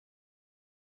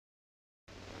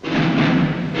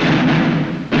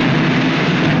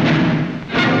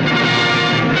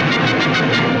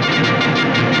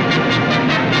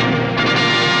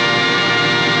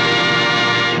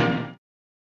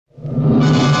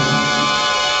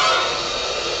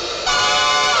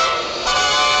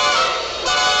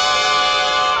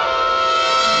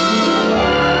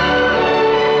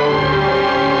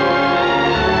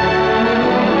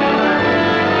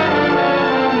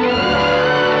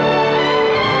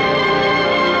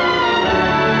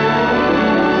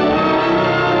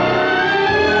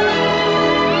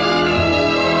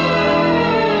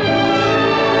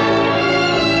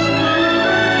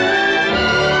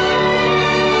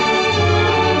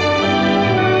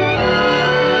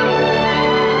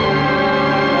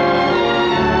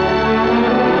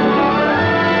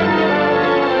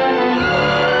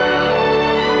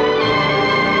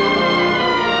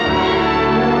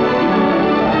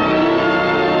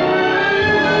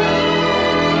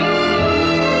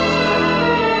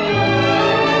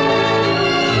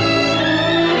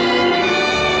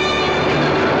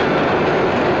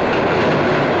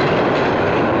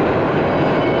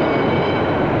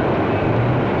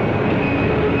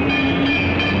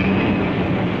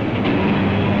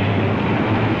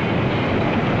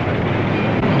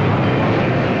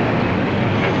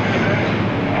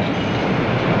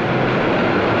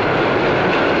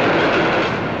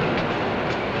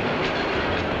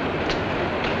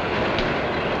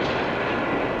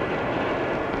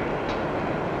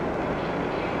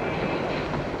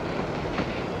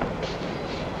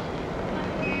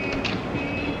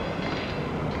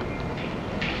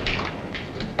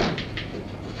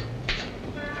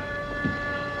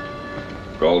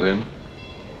Called in?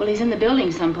 Well, he's in the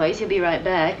building someplace. He'll be right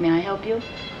back. May I help you?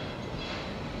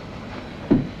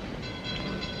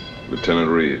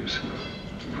 Lieutenant Reeves.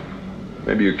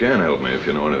 Maybe you can help me if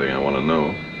you know anything I want to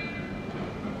know.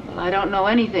 Well, I don't know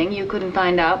anything you couldn't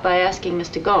find out by asking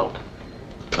Mr. Galt.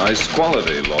 Nice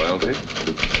quality, loyalty.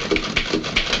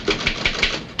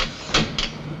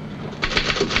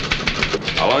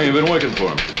 How long have you been working for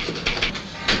him?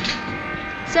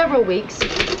 Several weeks.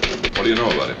 What do you know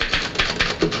about him?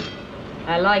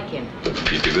 I like him.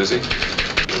 Keep you busy?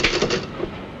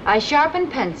 I sharpen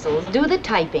pencils, do the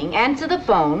typing, answer the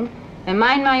phone, and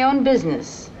mind my own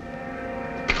business.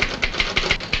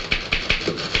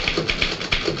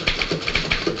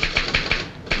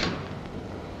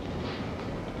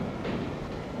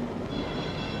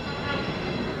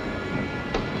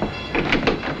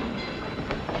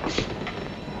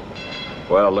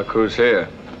 Well, look who's here.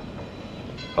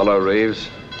 Hello, Reeves.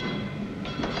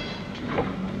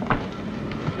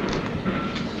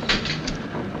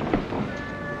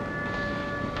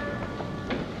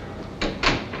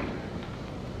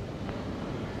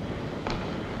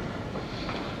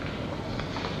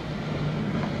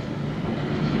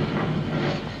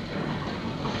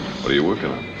 What are you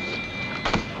working on?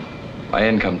 My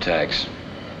income tax.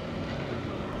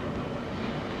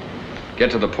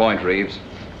 Get to the point, Reeves.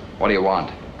 What do you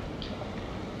want?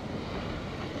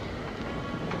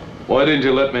 Why didn't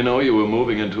you let me know you were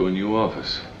moving into a new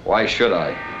office? Why should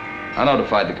I? I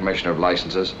notified the Commissioner of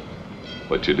Licenses.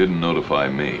 But you didn't notify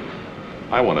me.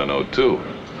 I want to know, too.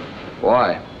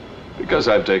 Why? Because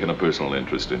I've taken a personal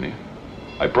interest in you.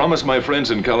 I promised my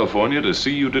friends in California to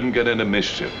see you didn't get into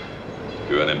mischief.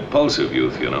 You're an impulsive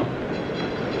youth, you know.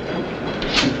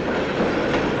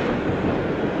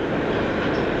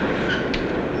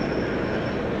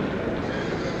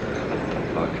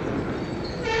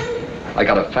 I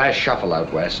got a fast shuffle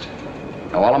out west.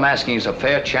 Now all I'm asking is a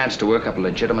fair chance to work up a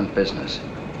legitimate business.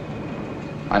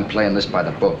 I'm playing this by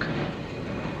the book.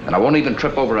 And I won't even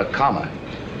trip over a comma.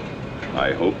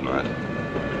 I hope not.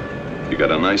 You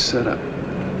got a nice setup.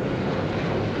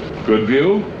 Good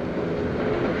view?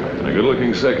 And a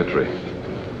good-looking secretary.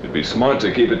 It'd be smart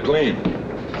to keep it clean.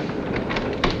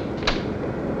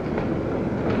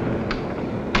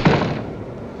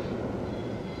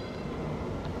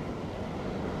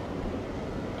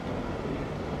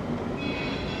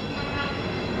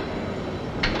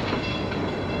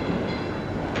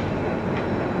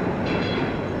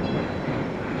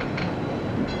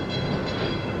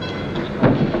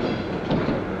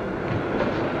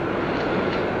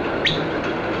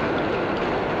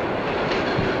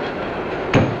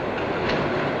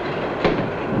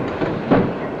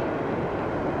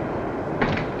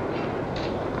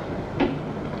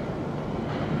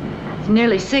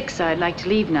 Nearly 6. I'd like to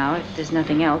leave now, if there's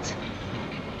nothing else.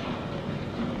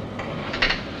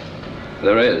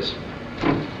 There is.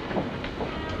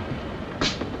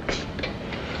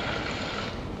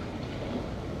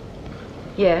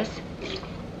 Yes?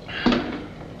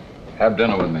 Have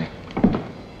dinner with me.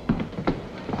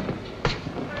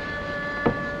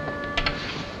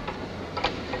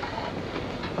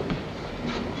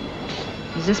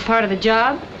 Is this part of the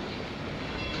job?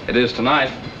 It is tonight.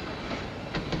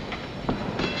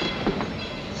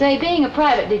 Say, being a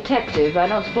private detective, I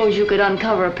don't suppose you could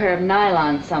uncover a pair of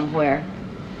nylons somewhere.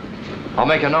 I'll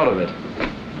make a note of it.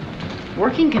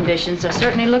 Working conditions are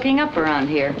certainly looking up around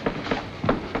here.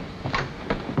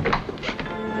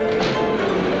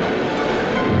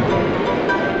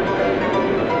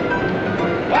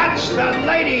 Watch the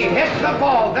lady hit the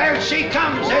ball. There she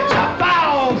comes. It's a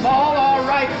foul ball, all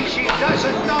right. She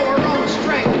doesn't know her own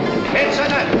strength. It's a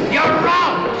net. You're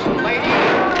out, lady.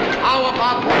 How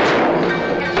about this?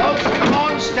 Folks, come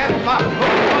on, step up. Who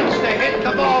wants to hit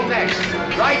the ball next?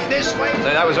 Right this way.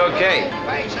 Say, that was okay.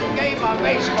 Old-fashioned game of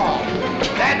baseball.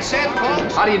 That's it,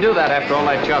 folks. How do you do that after all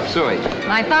that chop suey?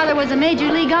 My father was a major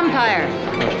league umpire.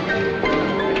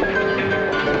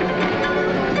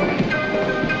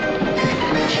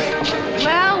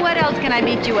 Well, what else can I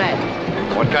beat you at?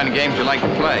 What kind of games do you like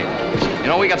to play? You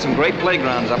know, we got some great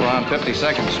playgrounds up around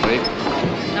 52nd Street.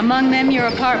 Among them, your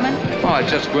apartment? Oh, it's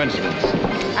just coincidence.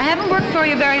 I haven't worked for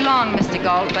you very long, Mr.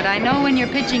 Galt, but I know when you're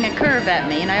pitching a curve at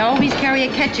me, and I always carry a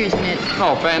catcher's mitt.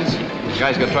 No offense. This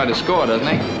guy's got to try to score, doesn't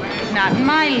he? Not in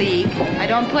my league. I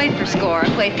don't play for score. I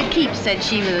play for keeps, said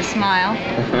she with a smile.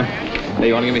 Hey,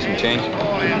 you want to give me some change?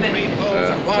 10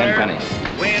 pennies.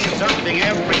 Win something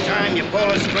every time you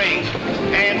pull a string.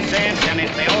 10 cents, and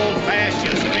it's the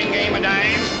old-fashioned string game of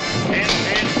dimes. 10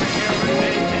 cents for you,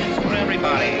 10 cents for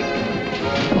everybody.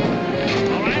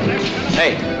 All right, let's...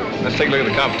 Hey, let's take a look at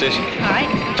the competition. All right.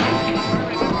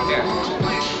 Here.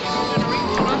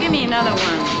 me another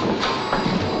one.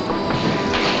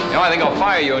 You know, I think I'll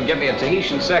fire you and get me a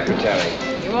Tahitian secretary.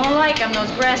 You won't like them.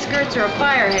 Those brass skirts are a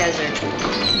fire hazard.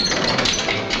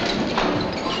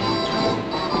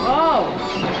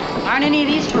 Oh, aren't any of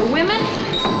these for women?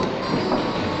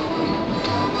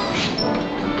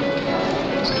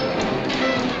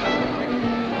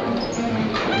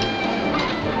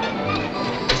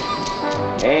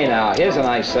 Hey, now, here's a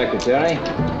nice secretary.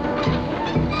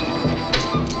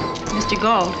 Mr.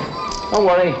 Gold. Don't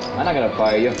worry, I'm not gonna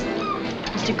fire you.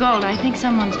 Mr. Gold, I think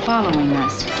someone's following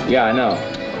us. Yeah, I know.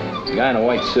 A guy in a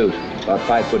white suit, about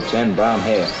 5'10", brown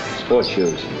hair, sports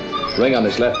shoes, ring on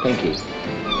his left pinky.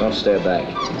 Don't stare back.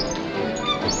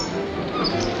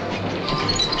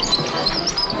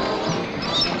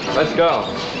 Let's go.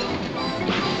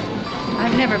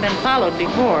 I've never been followed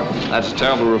before. That's a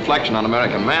terrible reflection on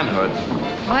American manhood.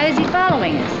 Why is he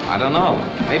following us? I don't know.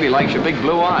 Maybe he likes your big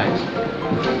blue eyes.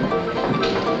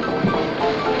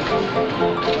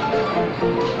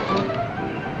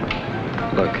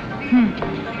 Look.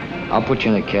 I'll put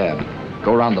you in a cab.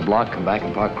 Go around the block, come back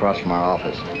and park across from our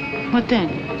office. What then?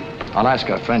 I'll ask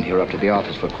our friend here up to the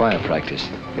office for choir practice.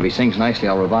 If he sings nicely,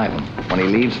 I'll revive him. When he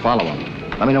leaves, follow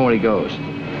him. Let me know where he goes.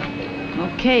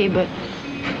 Okay, but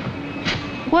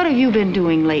what have you been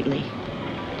doing lately?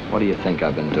 What do you think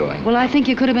I've been doing? Well, I think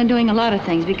you could have been doing a lot of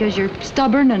things because you're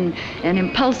stubborn and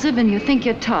impulsive and you think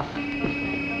you're tough.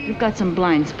 You've got some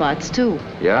blind spots, too.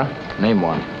 Yeah? Name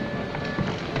one.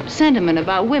 Sentiment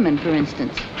about women, for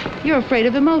instance. You're afraid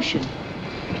of emotion.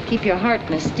 Keep your heart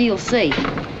and a steel safe.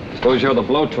 Suppose you're the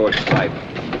blowtorch type.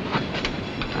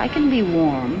 I can be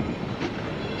warm.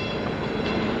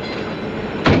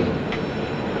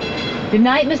 Good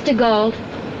night, Mr. Gold.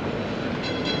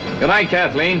 Good night,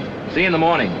 Kathleen. See you in the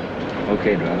morning.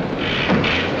 Okay, driver.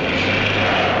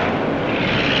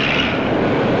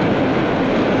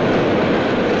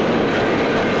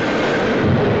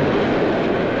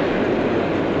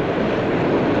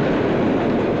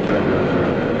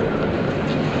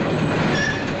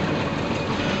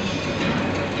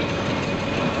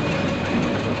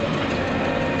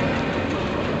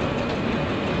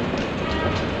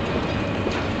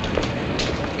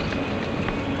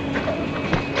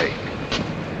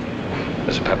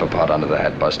 Under the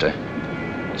hat, Buster.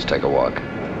 Let's take a walk.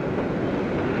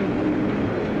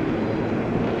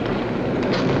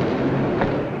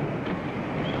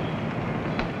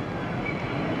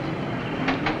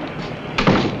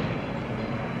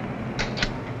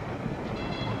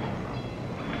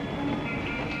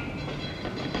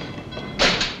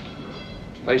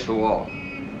 Face the wall.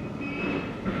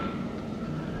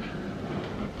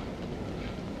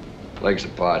 Legs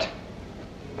apart.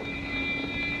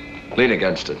 Lean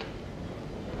against it.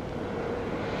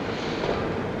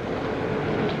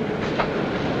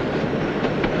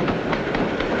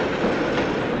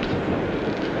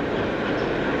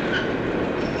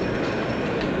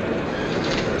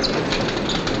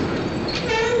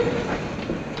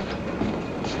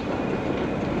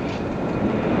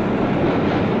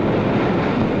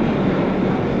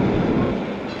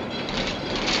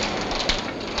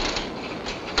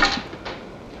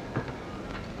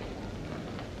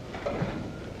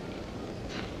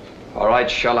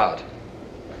 Shell out.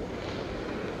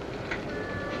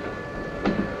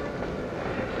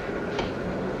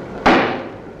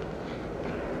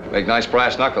 Make nice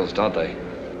brass knuckles, don't they?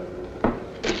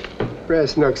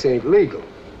 Brass knucks ain't legal.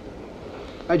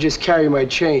 I just carry my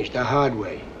change the hard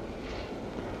way.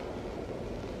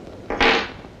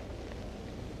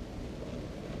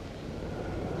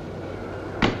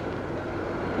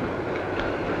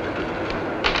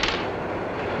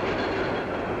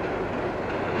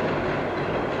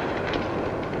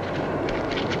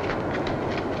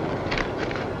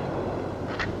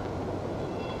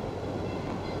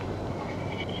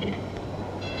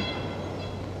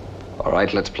 All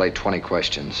right, let's play 20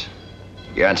 questions.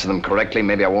 You answer them correctly,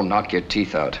 maybe I won't knock your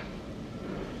teeth out.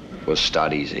 We'll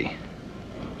start easy.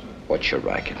 What's your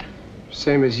racket?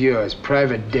 Same as yours,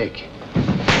 Private Dick.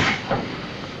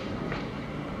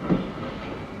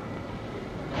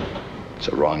 It's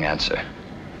a wrong answer.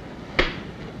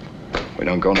 We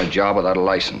don't go on a job without a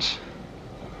license.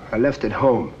 I left it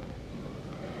home.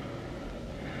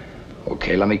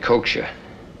 Okay, let me coax you.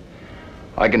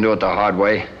 I can do it the hard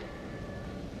way.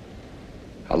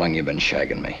 How long you been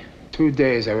shagging me? 2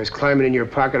 days. I was climbing in your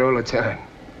pocket all the time.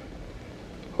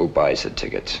 Who buys the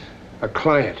tickets? A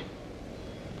client.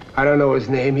 I don't know his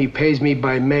name. He pays me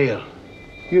by mail.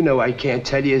 You know I can't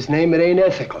tell you his name. It ain't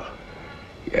ethical.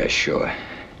 Yeah, sure.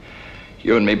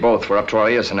 You and me both were up to our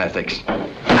ears in ethics.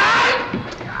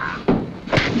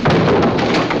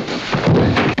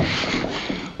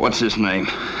 What's his name?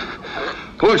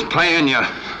 Who's paying you?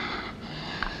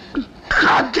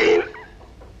 Goddamn.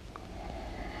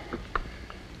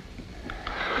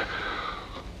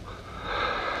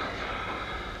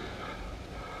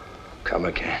 Come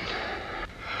again.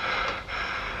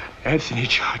 Anthony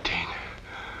Jardine.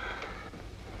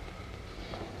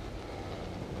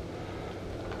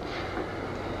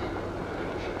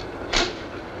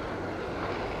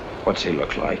 What's he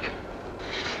look like?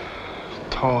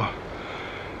 Tall,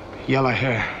 yellow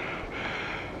hair,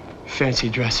 fancy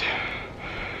dresser.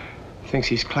 Thinks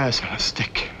he's class on a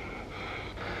stick.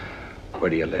 Where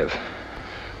do you live?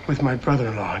 With my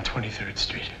brother-in-law on 23rd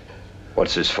Street.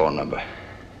 What's his phone number?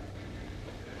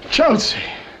 Chelsea.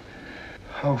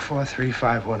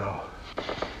 043510.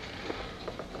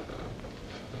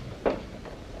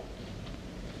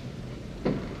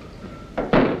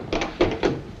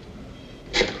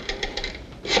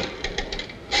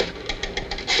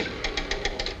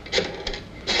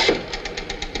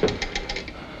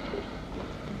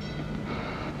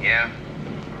 Yeah?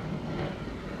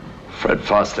 Fred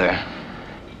Foss there.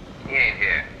 He ain't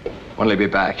here. When'll he be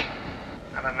back?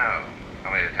 I don't know.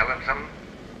 Want me to tell him something?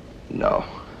 No.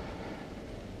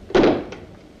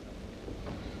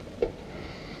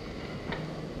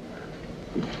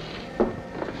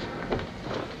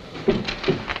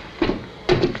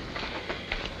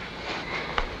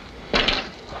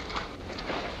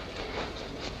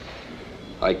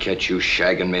 I catch you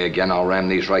shagging me again, I'll ram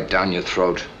these right down your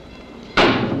throat.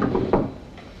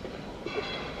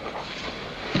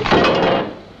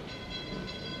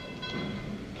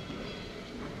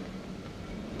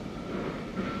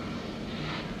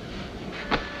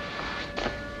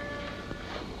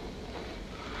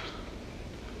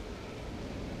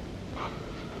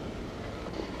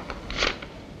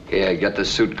 Here, get the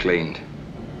suit cleaned.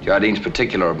 Jardine's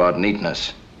particular about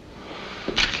neatness.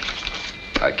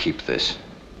 I keep this.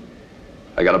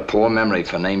 I got a poor memory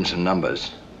for names and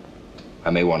numbers. I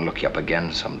may want to look you up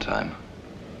again sometime.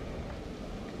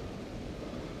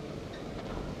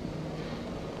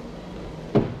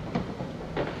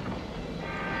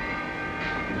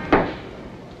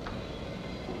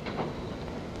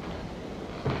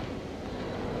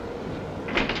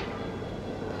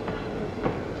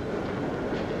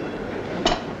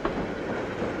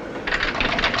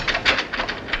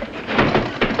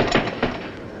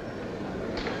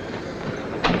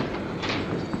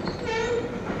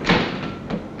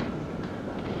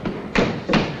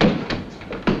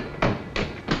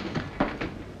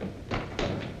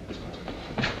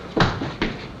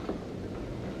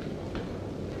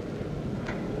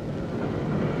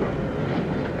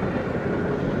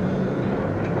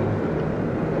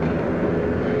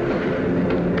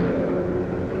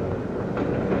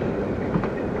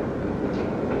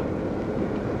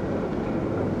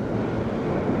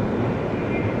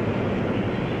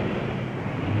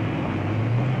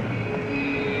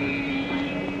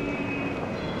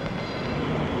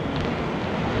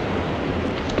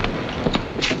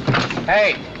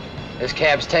 Hey, this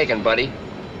cab's taken, buddy.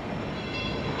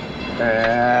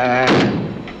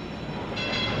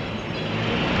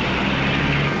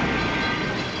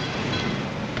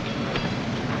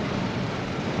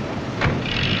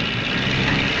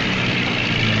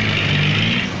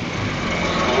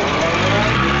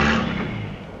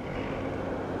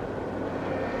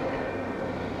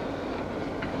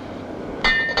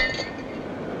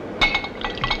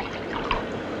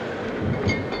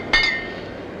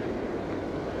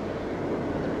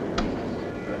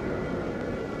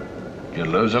 You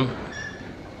lose him?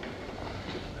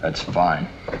 That's fine.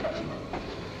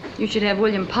 You should have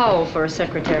William Powell for a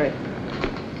secretary.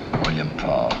 William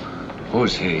Powell.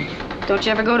 Who's he? Don't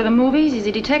you ever go to the movies? He's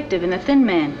a detective in The Thin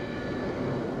Man.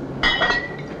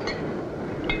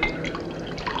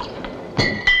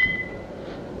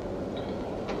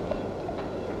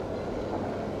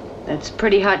 That's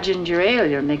pretty hot ginger ale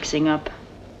you're mixing up.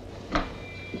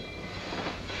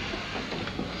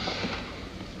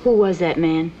 Who was that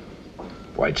man?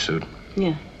 White suit.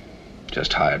 Yeah.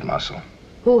 Just hired muscle.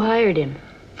 Who hired him?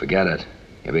 Forget it.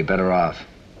 You'll be better off.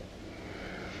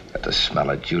 Got the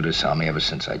smell of Judas on me ever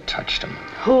since I touched him.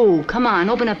 Who? Come on,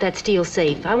 open up that steel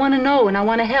safe. I want to know and I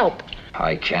want to help.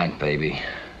 I can't, baby.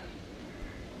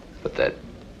 But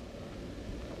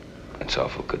that's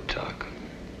awful good talk.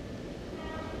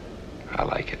 I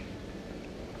like it.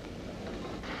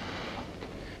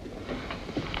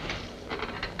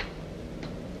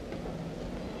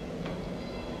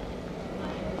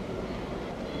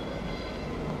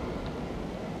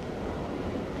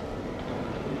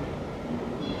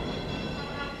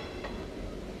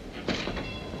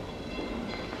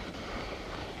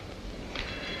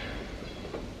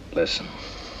 Listen,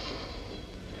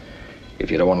 If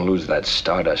you don't want to lose that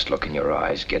stardust look in your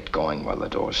eyes, get going while the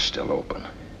door's still open.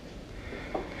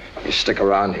 You stick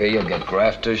around here, you'll get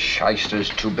grafters, shysters,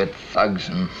 two-bit thugs,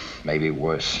 and maybe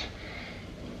worse.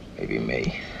 Maybe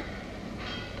me.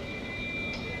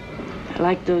 I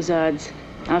like those odds.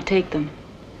 I'll take them.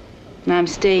 And I'm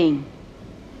staying.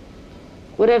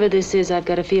 Whatever this is, I've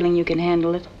got a feeling you can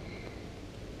handle it.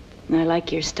 And I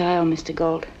like your style, Mr.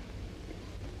 Gold.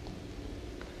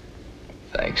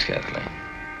 Thanks, Kathleen.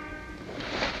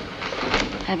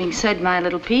 Having said my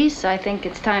little piece, I think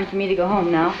it's time for me to go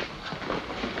home now.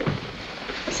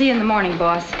 See you in the morning,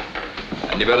 boss.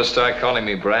 And you better start calling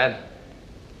me Brad.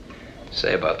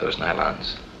 Say about those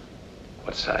nylons.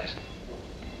 What size?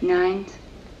 9s.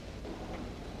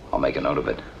 I'll make a note of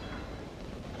it.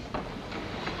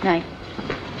 Night.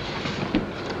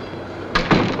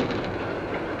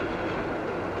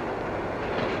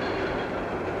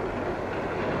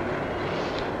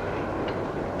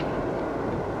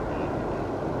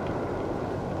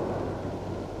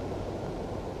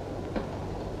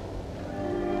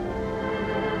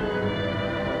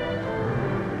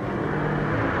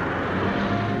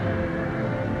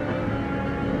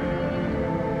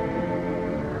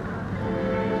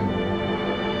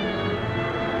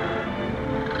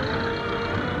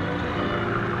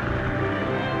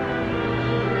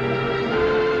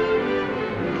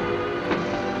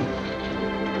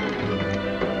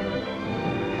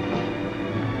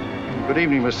 Good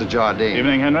evening, Mr. Jardine.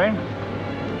 Evening, Henry.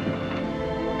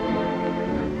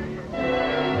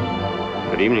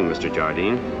 Good evening, Mr.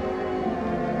 Jardine.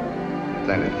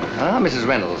 Splendid. Ah, Mrs.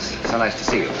 Reynolds. So nice to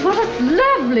see you. What a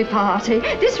lovely party.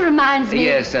 This reminds me...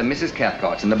 Yes, Mrs.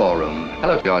 Cathcart's in the ballroom.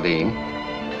 Hello, Jardine.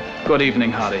 Good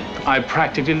evening, Hardy. I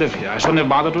practically live here. I shouldn't have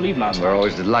bothered to leave last night. We're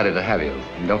always delighted to have you.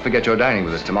 And don't forget you're dining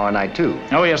with us tomorrow night, too.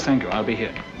 Oh, yes, thank you. I'll be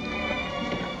here.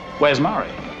 Where's Mari?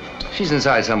 She's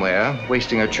inside somewhere,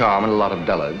 wasting her charm on a lot of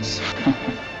dullards.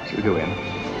 She'll go in.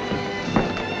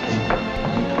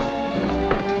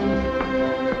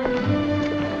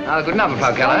 Good night,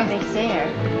 Frau Keller.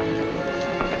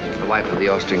 The wife of the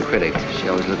Austrian critic. She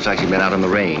always looks like she's been out in the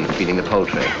rain, feeding the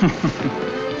poultry.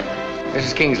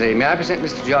 Mrs. Kingsley, may I present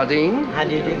Mr. Jardine? How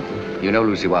do you do? You know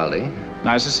Lucy Wildy.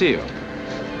 Nice to see you.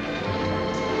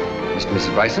 Mr. and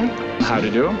Mrs. Bryson. How do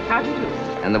you do? How do you do?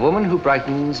 And the woman who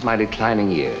brightens my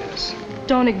declining years.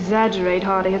 Don't exaggerate,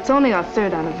 Hardy. It's only our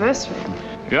 3rd anniversary.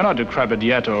 You're not decrepit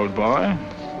yet, old boy.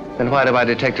 Then why do I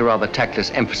detect a rather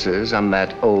tactless emphasis on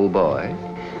that old boy?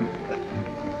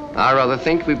 I rather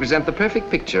think we present the perfect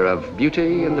picture of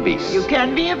Beauty and the Beast. You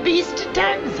can be a beast at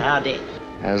times, Hardy.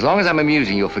 As long as I'm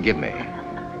amusing, you'll forgive me.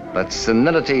 But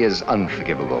senility is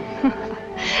unforgivable.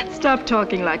 Stop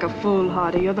talking like a fool,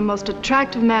 Hardy. You're the most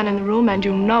attractive man in the room, and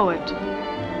you know it.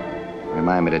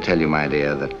 Remind me to tell you, my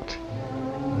dear, that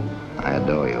I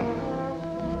adore you.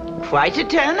 Quite a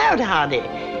turnout, Hardy.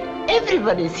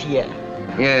 Everybody's here.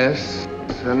 Yes,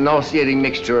 it's a nauseating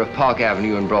mixture of Park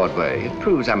Avenue and Broadway. It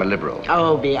proves I'm a liberal.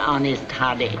 Oh, be honest,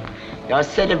 Hardy. You're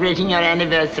celebrating your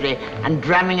anniversary and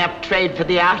drumming up trade for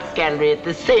the art gallery at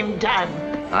the same time.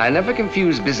 I never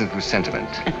confuse business with sentiment.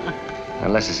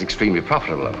 Unless it's extremely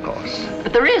profitable, of course.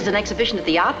 But there is an exhibition at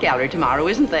the art gallery tomorrow,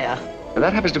 isn't there?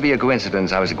 That happens to be a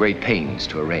coincidence I was at great pains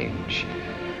to arrange.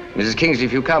 Mrs. Kingsley,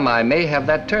 if you come, I may have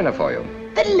that Turner for you.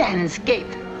 The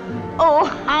landscape. Oh,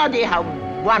 Hardy, how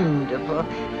wonderful.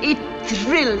 It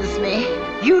thrills me.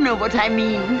 You know what I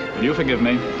mean. Will you forgive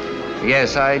me?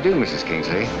 Yes, I do, Mrs.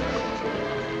 Kingsley.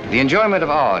 The enjoyment of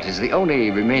art is the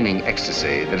only remaining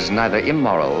ecstasy that is neither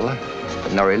immoral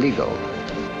nor illegal.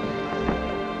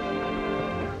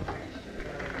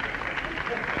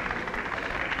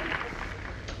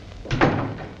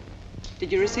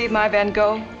 Did you receive my Van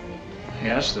Gogh?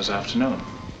 Yes, this afternoon.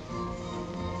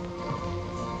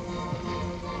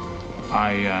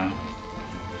 I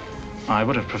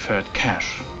would have preferred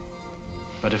cash.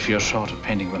 But if you're short, a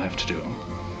painting will have to do.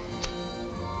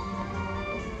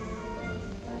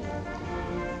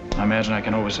 I imagine I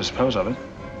can always dispose of it.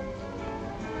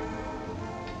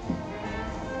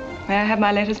 May I have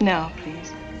my letters now,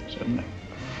 please? Certainly.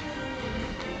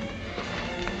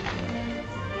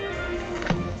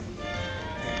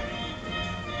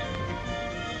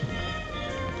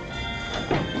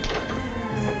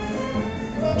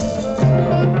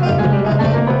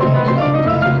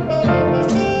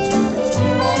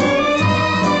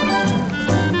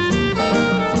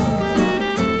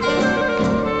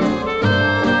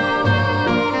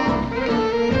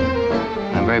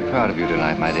 Proud of you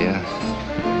tonight, my dear.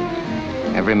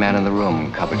 Every man in the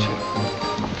room covets you.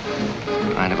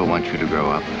 I never want you to grow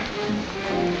up.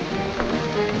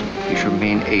 You should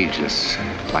remain ageless,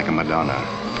 like a Madonna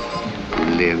who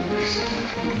lives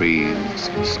breathes,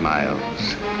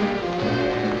 smiles,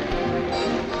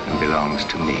 and belongs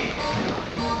to me.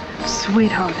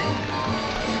 Sweetheart.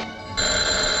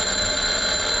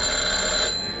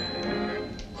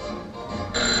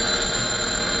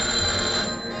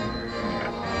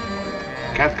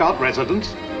 Cathcart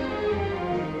residence?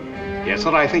 Yes,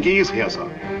 sir, I think he is here, sir.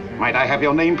 Might I have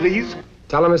your name, please?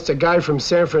 Tell him it's the guy from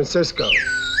San Francisco.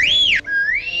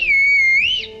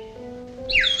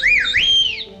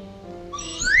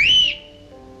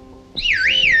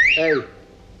 Hey,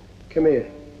 come here.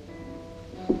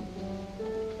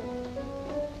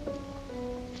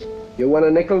 You want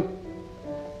a nickel?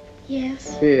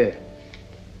 Yes. Here.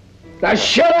 Now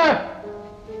shut up!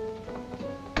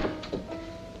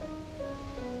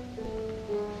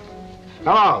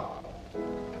 Hello.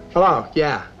 Hello,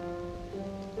 yeah.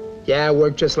 Yeah, I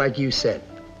worked just like you said.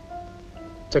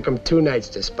 Took him 2 nights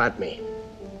to spot me.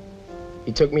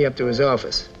 He took me up to his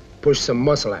office, pushed some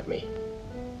muscle at me.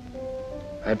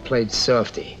 I played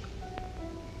softy.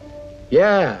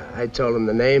 Yeah, I told him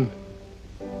the name.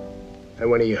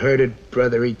 And when he heard it,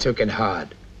 brother, he took it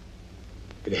hard.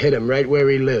 It hit him right where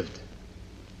he lived.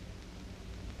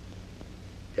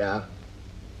 Yeah?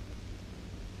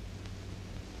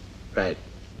 Right.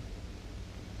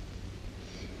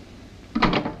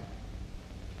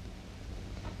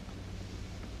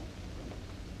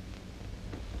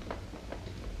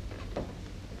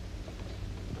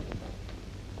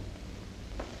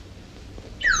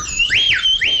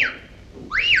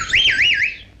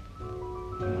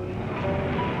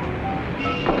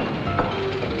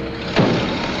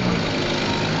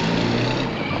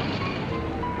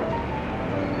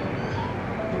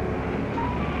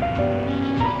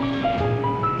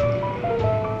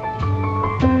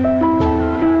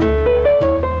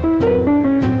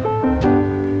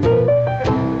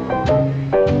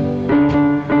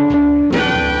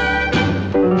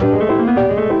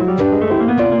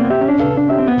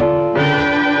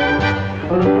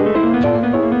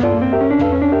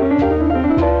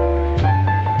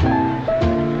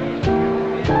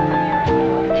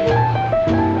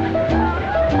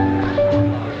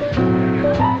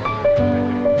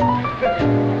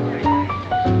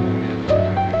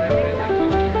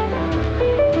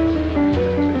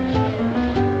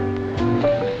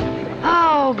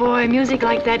 Music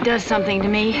like that does something to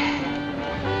me.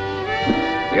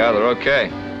 Yeah, they're okay.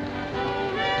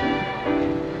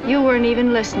 You weren't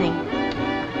even listening.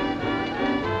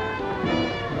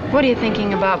 What are you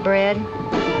thinking about, Brad?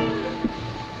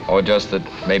 Oh, just that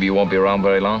maybe you won't be around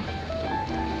very long.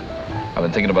 I've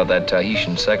been thinking about that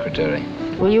Tahitian secretary.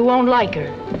 Well, you won't like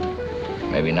her.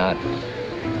 Maybe not.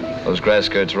 Those grass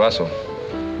skirts rustle.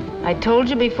 I told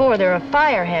you before, they're a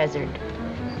fire hazard.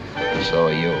 So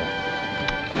are you.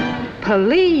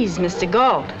 Please, Mr.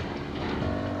 Galt.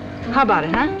 How about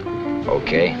it, huh?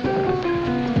 Okay.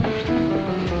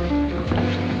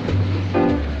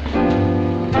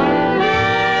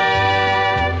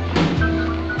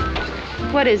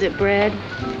 What is it, Brad?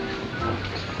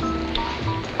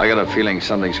 I got a feeling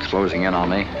something's closing in on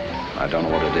me. I don't know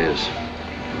what it is.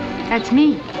 That's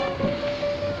me.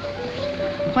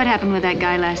 What happened with that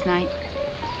guy last night?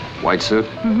 White suit?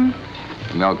 Mm-hmm.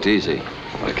 He milked easy,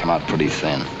 but it came out pretty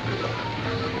thin.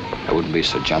 I wouldn't be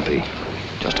so jumpy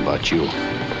just about you.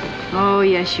 Oh,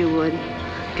 yes, you would.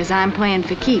 Because I'm playing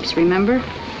for keeps, remember?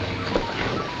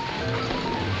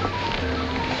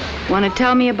 Want to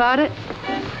tell me about it?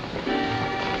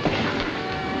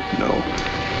 No.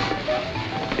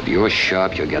 If you're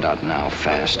sharp, you'll get out now,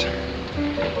 fast.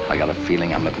 I got a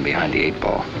feeling I'm living behind the 8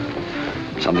 ball.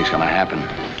 Something's gonna happen.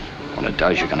 When it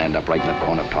does, you're gonna end up right in the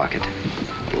corner pocket.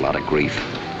 With a lot of grief.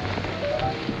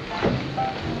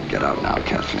 Get out now,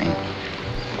 Kathleen.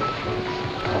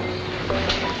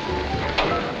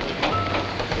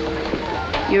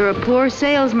 You're a poor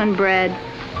salesman, Brad.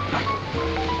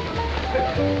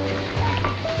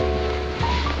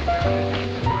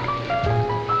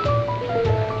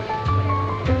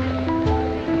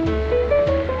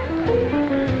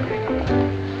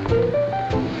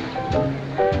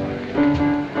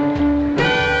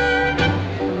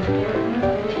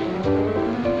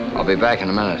 I'll be back in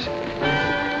a minute.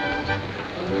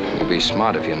 You'll be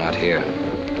smart if you're not here.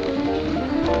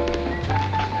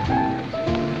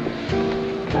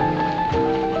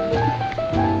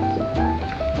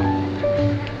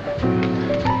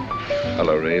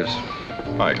 Hello, Reeves.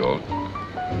 Hi, Gold.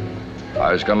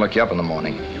 I was gonna look you up in the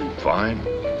morning. Fine.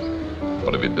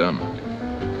 What have you done?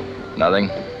 Nothing.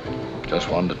 Just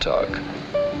wanted to talk.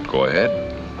 Go ahead.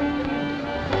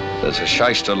 There's a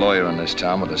shyster lawyer in this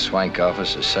town with a swank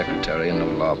office, a secretary, and no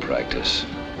law practice.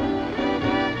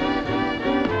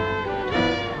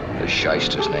 The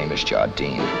shyster's name is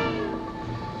Jardine.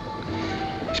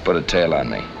 He's put a tail on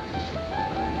me.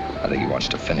 I think he wants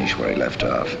to finish where he left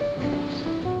off.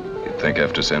 You'd think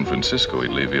after San Francisco he'd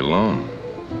leave you alone.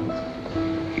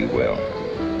 He will.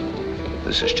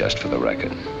 This is just for the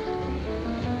record.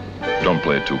 Don't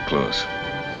play it too close.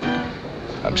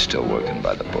 I'm still working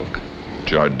by the book.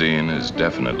 Jardine is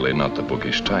definitely not the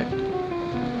bookish type.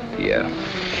 Yeah.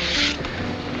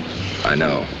 I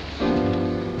know.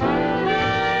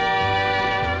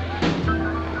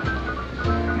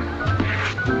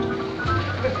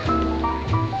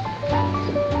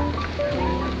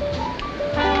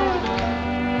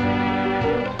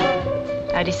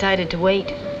 I decided to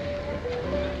wait.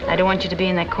 I don't want you to be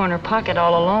in that corner pocket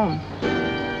all alone.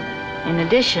 In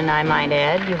addition, I might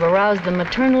add, you've aroused the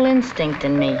maternal instinct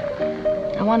in me.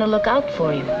 I want to look out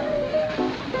for you.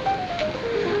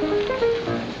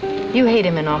 You hate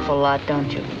him an awful lot,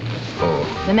 don't you?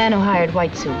 Oh. The man who hired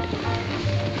White Suit.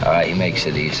 All right, he makes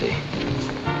it easy.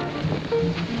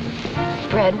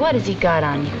 Brad, what has he got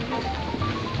on you?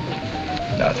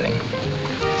 Nothing.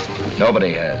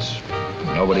 Nobody has.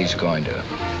 Nobody's going to.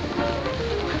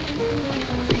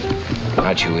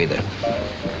 Not you either.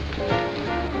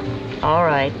 All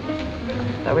right.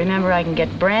 But remember, I can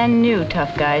get brand new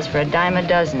tough guys for a dime a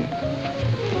dozen.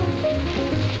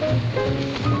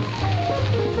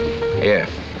 Here.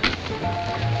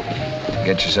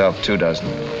 Get yourself 2 dozen.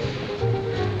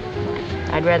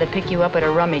 I'd rather pick you up at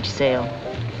a rummage sale.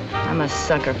 I'm a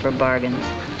sucker for bargains.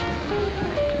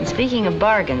 And speaking of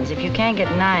bargains, if you can't get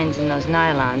 9s in those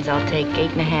nylons, I'll take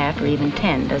 8.5 or even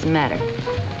 10. Doesn't matter.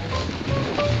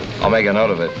 I'll make a note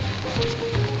of it.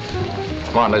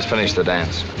 Come on, let's finish the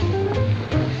dance.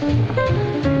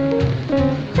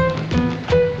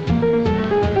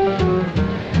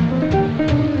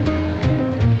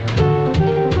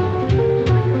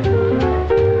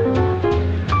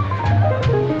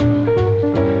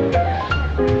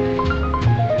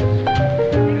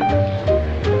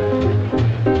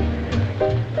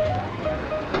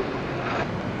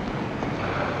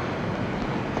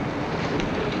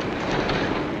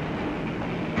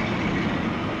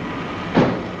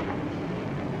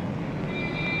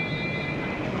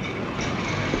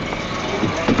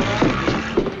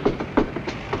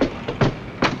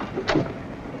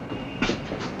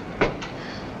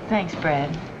 Thanks,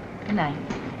 Brad. Good night.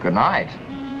 Good night.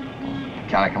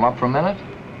 Can I come up for a minute?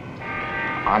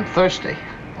 I'm thirsty.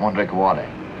 I want a drink of water.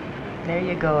 There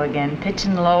you go again,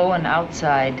 pitching low and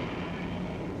outside.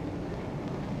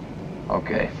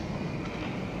 Okay.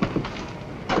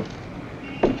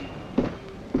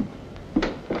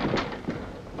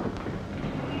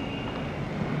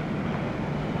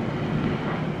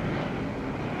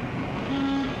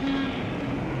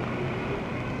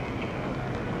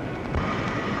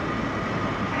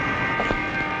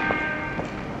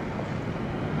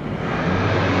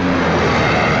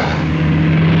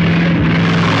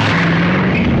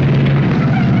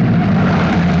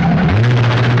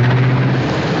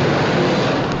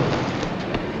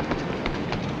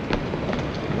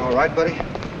 Buddy?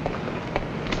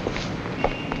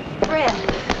 Brad,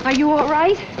 are you all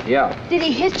right? Yeah. Did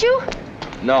he hit you?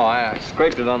 No, I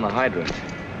scraped it on the hydrant.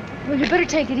 Well, you better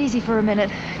take it easy for a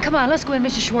minute. Come on, let's go in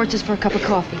Mr. Schwartz's for a cup of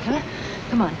coffee, huh?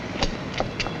 Come on.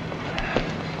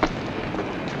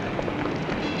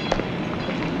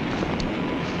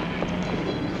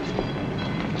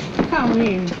 Come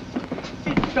in.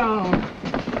 Sit down.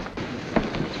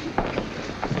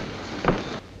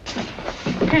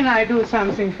 Can I do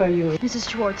something for you? Mrs.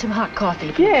 Schwartz, some hot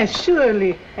coffee. Yes,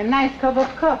 surely. A nice cup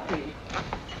of coffee.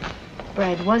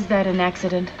 Brad, was that an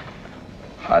accident?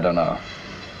 I don't know.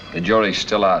 The jury's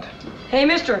still out. Hey,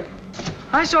 mister.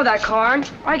 I saw that car.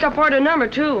 I got part of the number,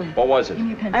 too. What was it?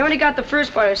 I only got the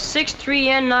first part of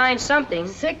 63N9 something.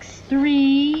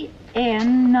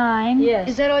 63N9? Yes.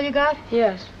 Is that all you got?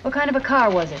 Yes. What kind of a car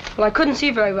was it? Well, I couldn't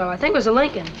see very well. I think it was a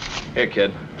Lincoln. Here,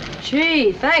 kid.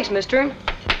 Gee, thanks, mister.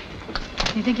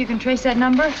 You think you can trace that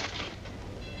number?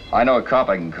 I know a cop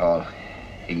I can call.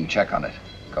 He can check on it.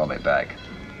 Call me back.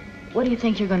 What do you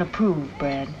think you're going to prove,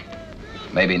 Brad?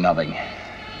 Maybe nothing.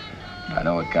 I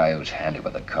know a guy who's handy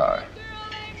with a car.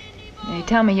 You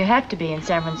tell me you have to be in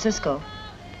San Francisco.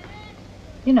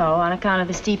 You know, on account of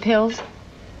the steep hills.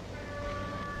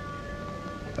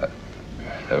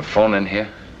 The phone in here?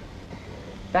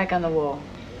 Back on the wall.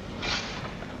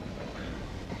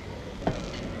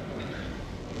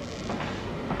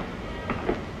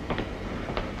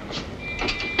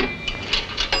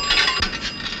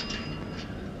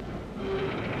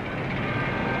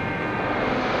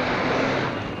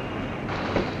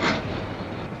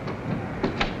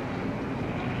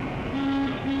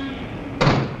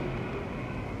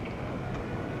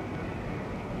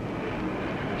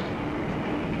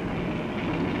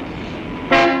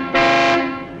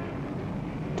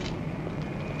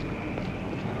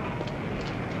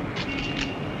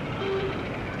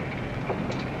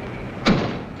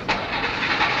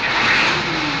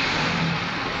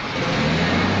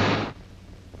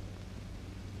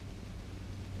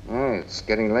 it's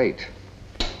getting late.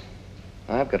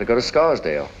 I've got to go to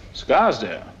Scarsdale.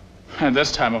 Scarsdale? At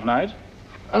this time of night?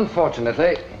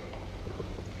 Unfortunately.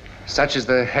 Such is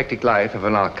the hectic life of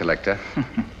an art collector.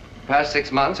 Past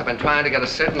 6 months, I've been trying to get a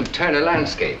certain Turner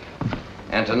landscape.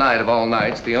 And tonight, of all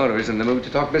nights, the owner is in the mood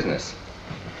to talk business.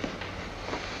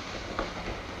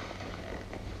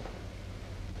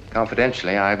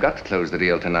 Confidentially, I've got to close the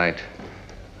deal tonight.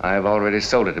 I've already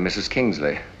sold it to Mrs.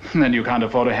 Kingsley. Then you can't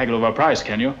afford to haggle over price,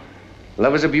 can you?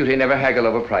 Love is a beauty, never haggle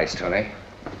over price, Tony.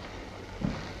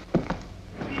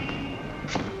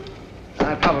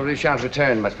 I probably shan't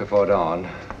return much before dawn.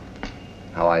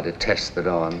 How I detest the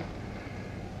dawn.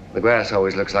 The grass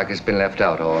always looks like it's been left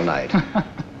out all night.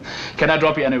 Can I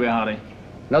drop you anywhere, Hardy?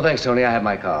 No thanks, Tony. I have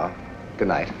my car. Good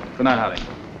night. Good night, Hardy.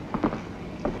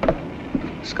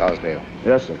 Scarsdale.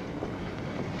 Yes, sir.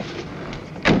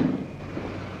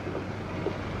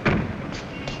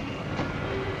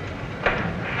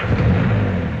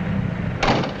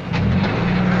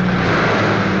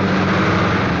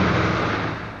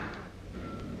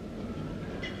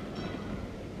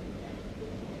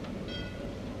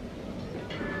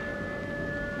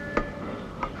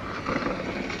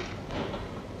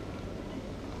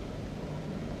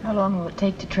 How long will it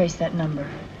take to trace that number?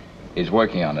 He's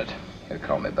working on it. He'll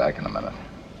call me back in a minute.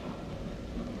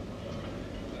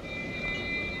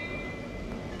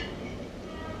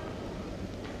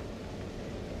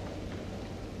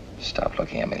 Stop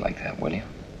looking at me like that, will you?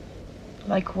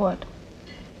 Like what?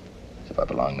 As if I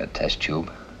belong in a test tube.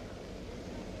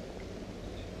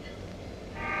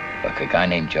 Look, a guy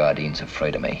named Jardine's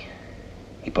afraid of me.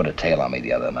 He put a tail on me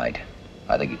the other night.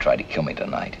 I think he tried to kill me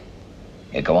tonight.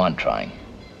 He'll go on trying.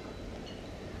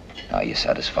 Are you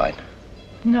satisfied?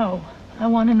 No. I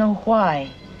want to know why.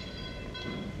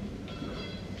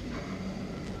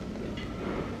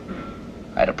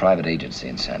 I had a private agency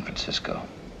in San Francisco.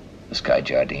 This guy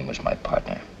Jardine was my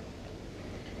partner.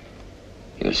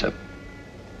 He was a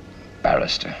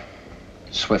barrister.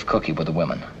 Swift cookie with the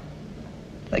women.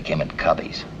 They came in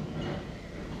cubbies.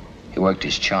 He worked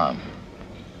his charm.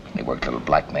 And he worked a little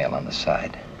blackmail on the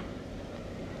side.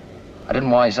 I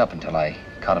didn't wise up until I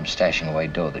caught him stashing away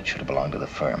dough that should have belonged to the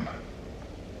firm.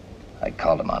 I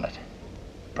called him on it.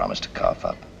 Promised to cough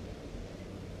up.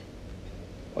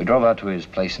 We drove out to his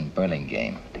place in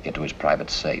Burlingame to get to his private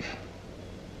safe.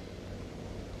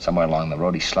 Somewhere along the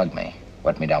road, he slugged me,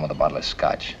 wet me down with a bottle of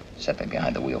scotch, set me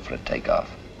behind the wheel for a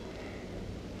takeoff.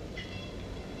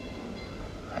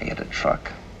 I hit a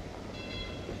truck.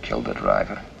 Killed the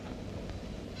driver.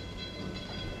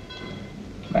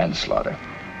 Manslaughter.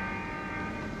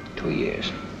 2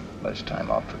 years. Less time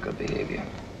off for good behavior.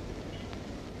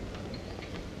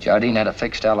 Jardine had a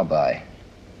fixed alibi.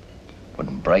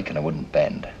 Wouldn't break and it wouldn't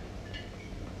bend.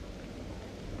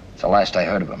 It's the last I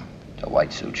heard of him. The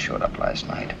white suit showed up last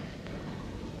night.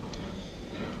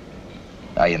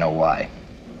 Now you know why.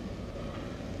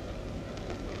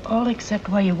 All except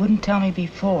why you wouldn't tell me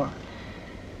before.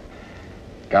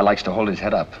 Guy likes to hold his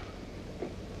head up.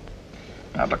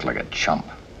 I look like a chump.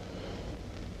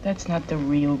 That's not the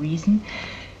real reason.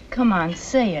 Come on,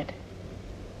 say it.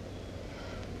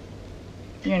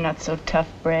 You're not so tough,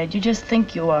 Brad. You just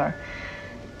think you are.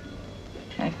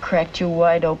 I've cracked you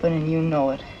wide open and you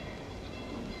know it.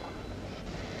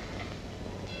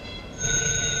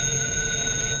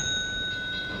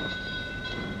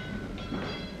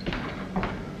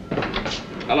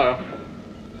 Hello.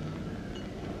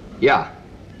 Yeah.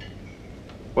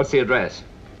 What's the address?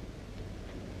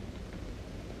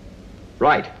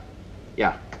 Right.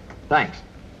 Yeah. Thanks.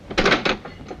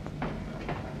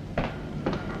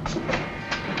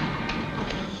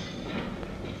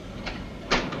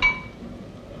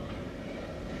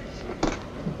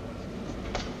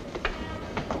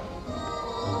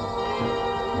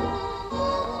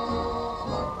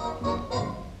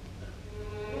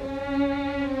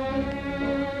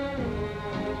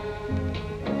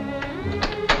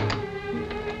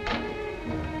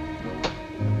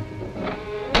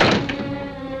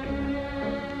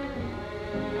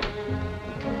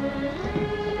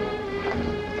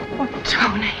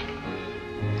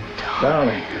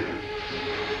 Darling.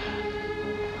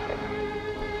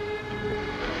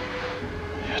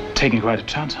 You're taking quite a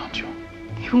chance, aren't you?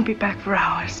 He won't be back for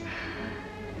hours.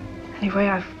 Anyway,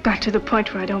 I've got to the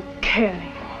point where I don't care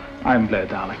anymore. I'm glad,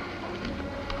 darling.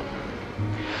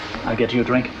 I'll get you a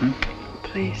drink,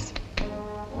 Please.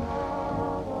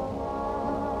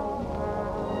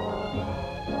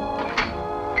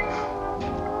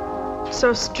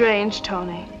 So strange,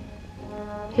 Tony.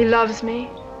 He loves me.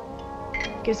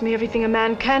 Gives me everything a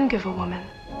man can give a woman.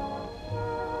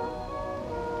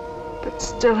 But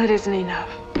still, it isn't enough.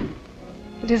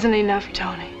 It isn't enough,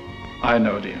 Tony. I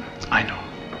know, dear. I know.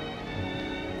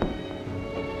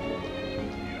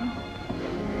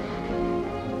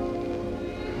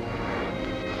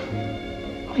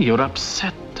 You're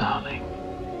upset, darling.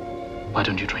 Why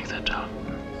don't you drink that down?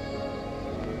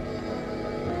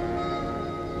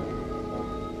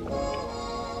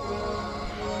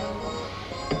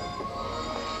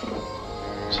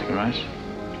 Cigarette?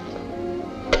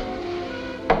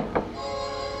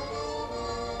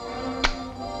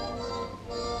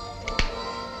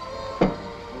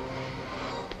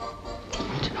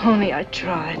 Tony, I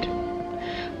tried.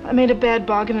 I made a bad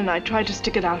bargain and I tried to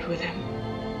stick it out with him.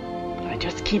 But I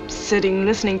just keep sitting,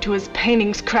 listening to his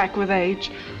paintings crack with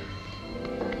age.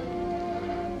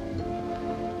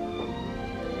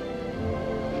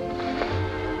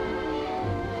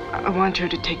 I want you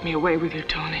to take me away with you,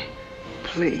 Tony.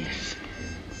 Please.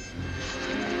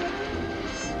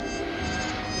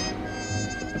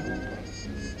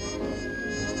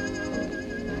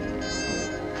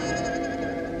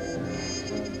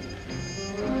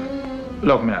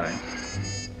 Look, Mary.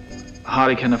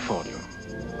 Hardy can afford you,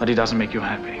 but he doesn't make you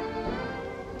happy.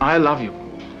 I love you,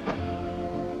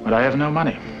 but I have no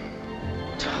money.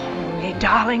 Tony,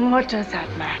 darling, what does that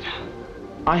matter?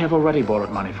 I have already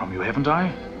borrowed money from you, haven't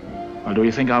I? Or do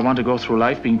you think I want to go through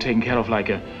life being taken care of like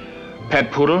a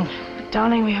pet poodle? But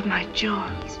darling, we have my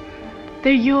jewels.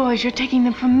 They're yours. You're taking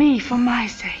them from me, for my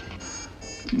sake.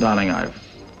 Darling,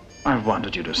 I've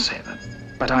wanted you to say that,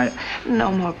 but I...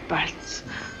 No more buts.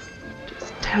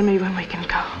 Just tell me when we can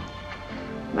go.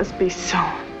 Must be soon.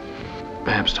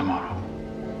 Perhaps tomorrow.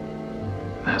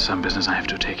 There's some business I have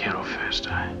to take care of first.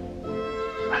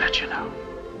 I'll let you know.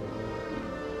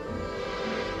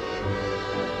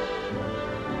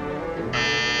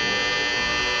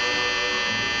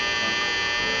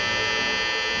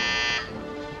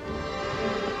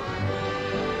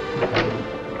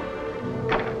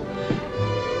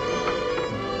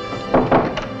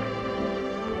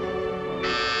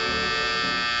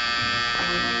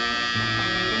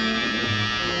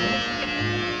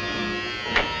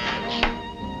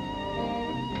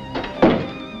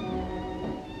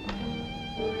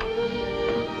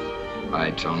 Hi,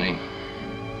 Tony.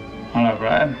 Hello,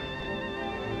 Brad.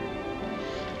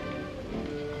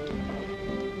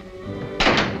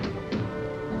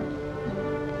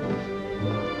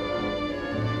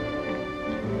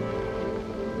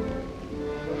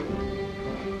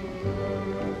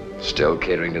 Still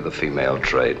catering to the female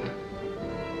trade.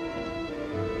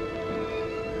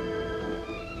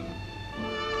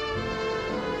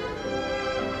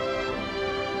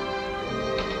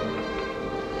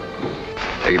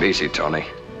 Take it easy, Tony.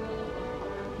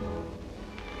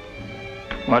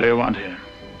 What do you want here?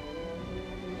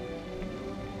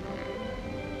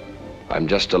 I'm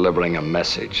just delivering a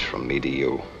message from me to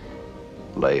you.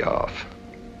 Lay off.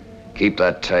 Keep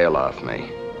that tail off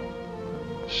me.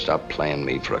 Stop playing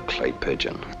me for a clay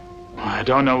pigeon. I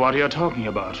don't know what you're talking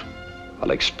about.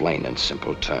 I'll explain in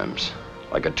simple terms.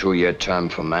 Like a 2-year term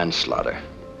for manslaughter.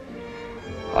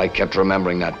 I kept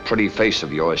remembering that pretty face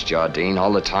of yours, Jardine,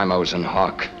 all the time I was in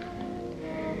hock.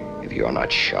 If you're not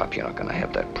sharp, you're not gonna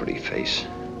have that pretty face.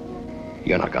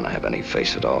 You're not gonna have any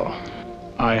face at all.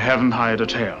 I haven't hired a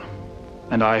tail.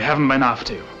 And I haven't been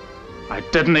after you. I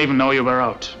didn't even know you were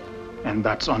out. And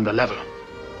that's on the level.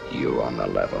 You on the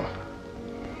level?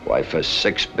 Why, for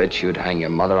 6 bits, you'd hang your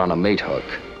mother on a meat hook.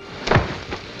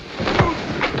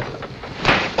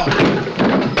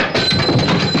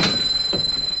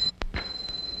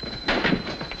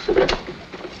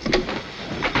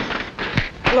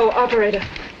 Hello, operator.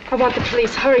 I want the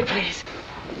police. Hurry, please.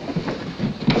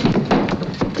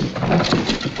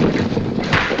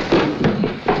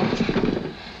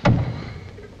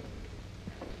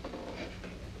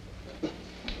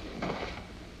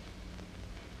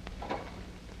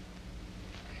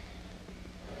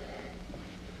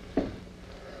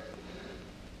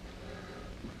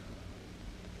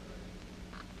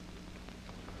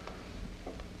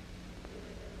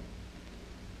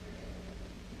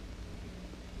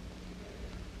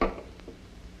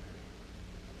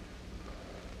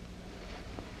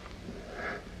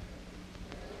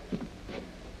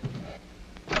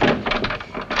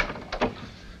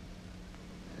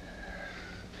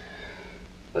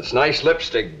 It's nice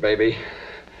lipstick, baby.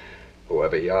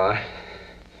 Whoever you are.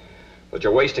 But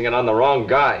you're wasting it on the wrong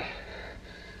guy.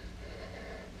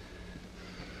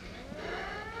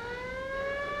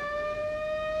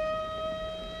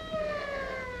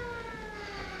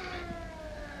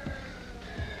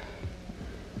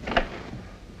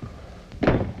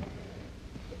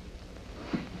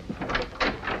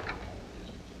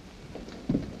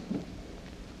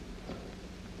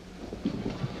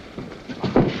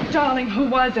 darling, who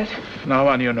was it? No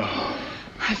one you know.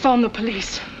 I phoned the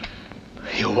police.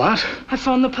 You what? I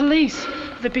phoned the police.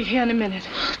 They'll be here in a minute.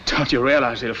 Don't you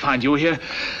realize they'll find you here?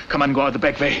 Come on, go out the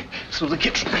back way. Through the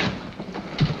kitchen.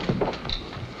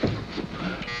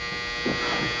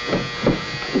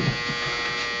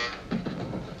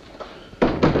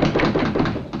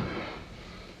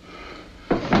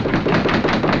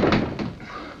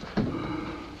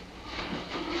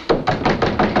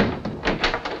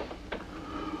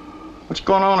 What's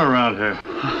going on around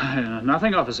here?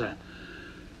 Nothing, officer.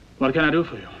 What can I do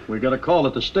for you? We got a call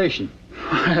at the station.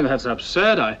 That's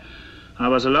absurd. I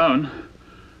was alone,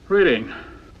 reading.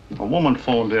 A woman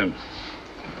phoned in.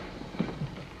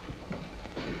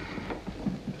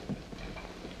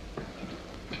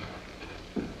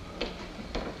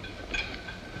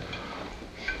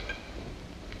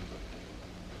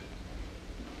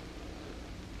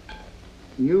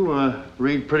 You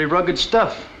read pretty rugged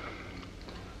stuff.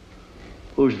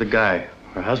 Who's the guy?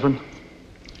 Her husband?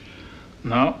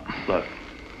 No. Look,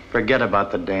 forget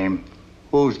about the dame.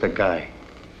 Who's the guy?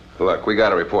 Look, we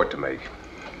got a report to make.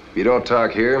 If you don't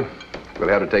talk here, we'll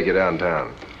have to take you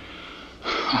downtown.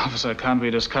 Officer, can't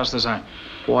we discuss this?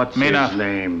 What's his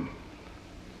name?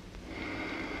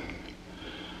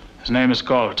 His name is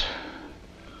Gold.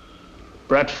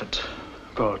 Bradford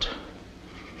Gold.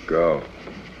 Go.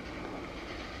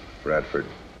 Bradford.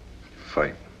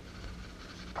 Fight.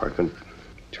 Apartment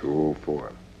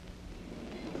 204.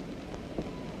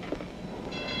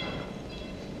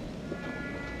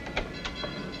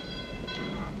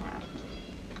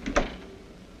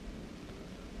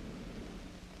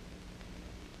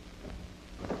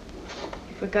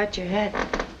 Forgot your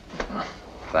hat.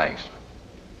 Thanks.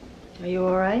 Are you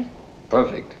all right?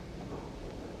 Perfect.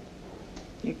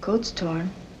 Your coat's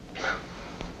torn.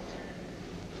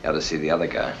 Got to see the other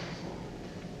guy.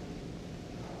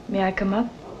 May I come up?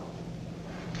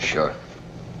 Sure.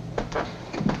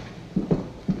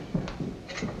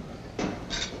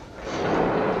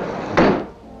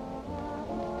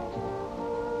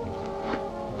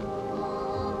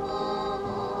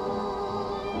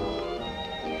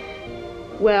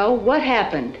 Well, what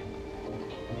happened?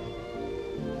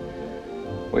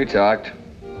 We talked.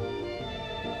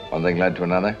 One thing led to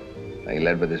another. He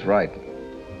led with his right.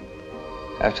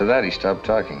 After that, he stopped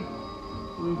talking.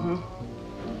 Mm-hmm.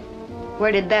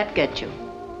 Where did that get you?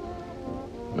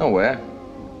 Nowhere.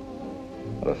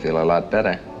 But I feel a lot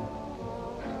better.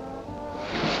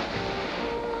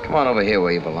 Come on over here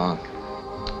where you belong.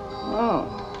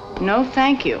 Oh, no,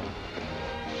 thank you.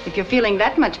 If you're feeling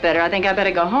that much better, I think I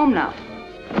better go home now.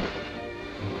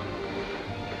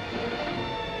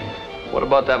 What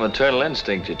about that maternal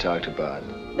instinct you talked about?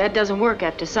 That doesn't work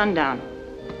after sundown.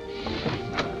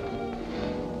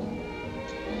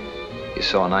 You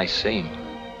saw a nice seam.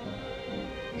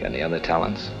 Got any other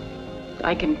talents?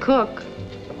 I can cook.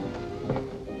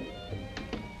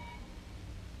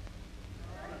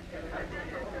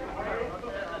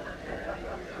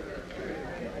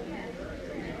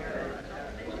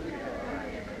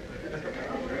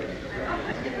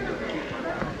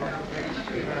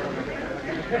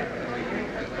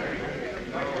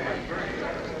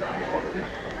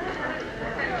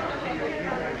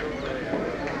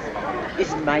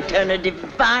 Isn't my Turner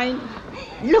divine?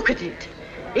 Look at it.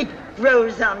 It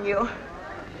grows on you.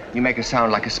 You make it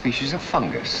sound like a species of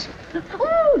fungus.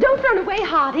 Oh, don't run away,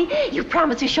 Hardy. You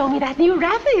promised to show me that new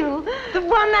Raphael. The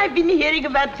one I've been hearing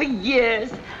about for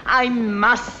years. I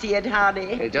must see it,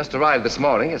 Hardy. It just arrived this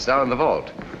morning. It's down in the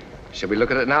vault. Shall we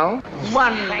look at it now?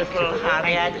 Wonderful,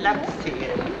 Hardy. I'd love to see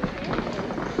it.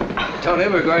 Tony,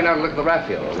 we're going out to look at the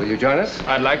Raphael. Will you join us?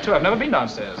 I'd like to. I've never been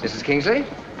downstairs. Mrs. Kingsley?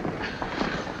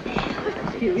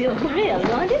 You real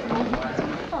want it?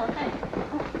 Oh, thanks.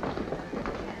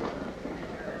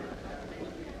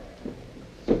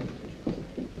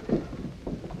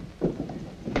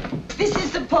 This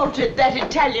is the portrait that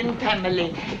Italian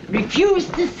family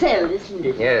refused to sell, isn't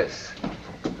it? Yes.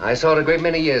 I saw it a great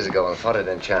many years ago and thought it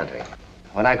enchanting.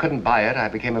 When I couldn't buy it, I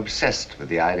became obsessed with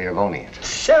the idea of owning it.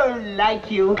 So like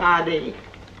you, Hardy.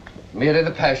 Merely the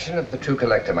passion of the true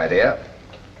collector, my dear.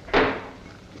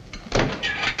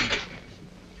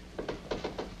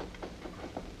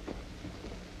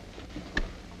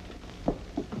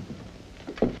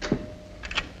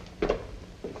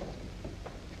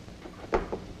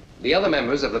 The other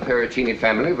members of the Pericini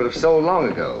family would have sold long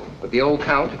ago, but the old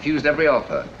Count refused every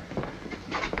offer.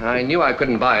 I knew I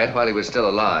couldn't buy it while he was still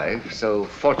alive, so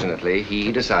fortunately,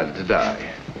 he decided to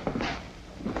die.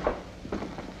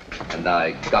 And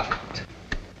I got it.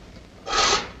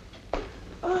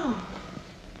 Oh.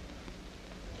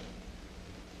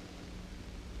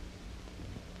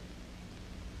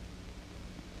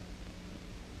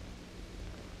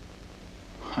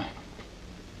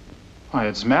 Why,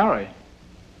 it's Mary.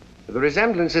 The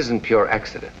resemblance isn't pure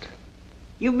accident.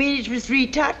 You mean it was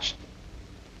retouched?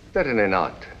 Certainly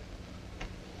not.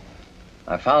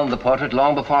 I found the portrait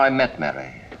long before I met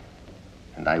Mary,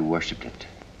 and I worshipped it.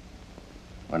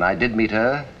 When I did meet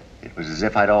her, it was as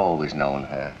if I'd always known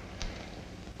her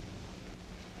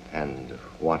and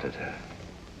wanted her.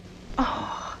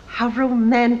 Oh, how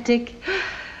romantic.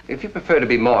 If you prefer to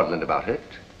be maudlin about it,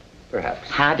 perhaps.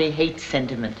 Hardy hates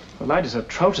sentiment. The light is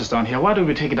atrocious down here. Why don't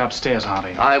we take it upstairs,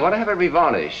 Hardy? I want to have it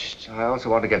revarnished. I also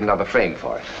want to get another frame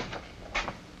for it.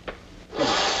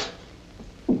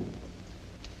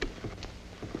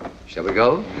 Shall we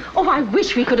go? Oh, I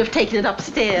wish we could have taken it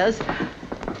upstairs.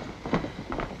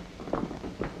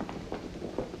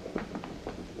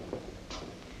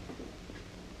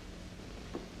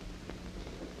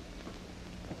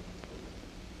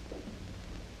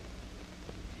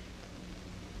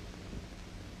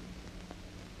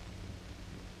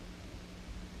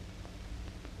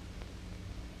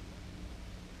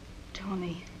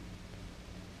 Tony,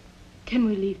 can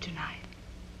we leave tonight?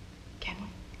 Can we?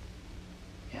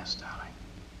 Yes, darling.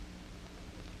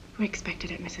 We're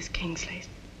expected at Mrs. Kingsley's.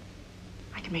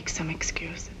 I can make some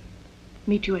excuse and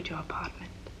meet you at your apartment.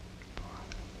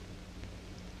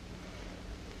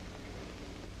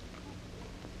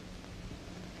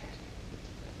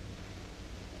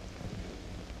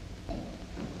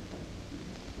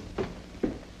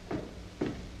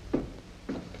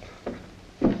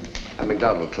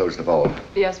 McDonald will close the ball.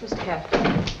 Yes, Mr. Captain.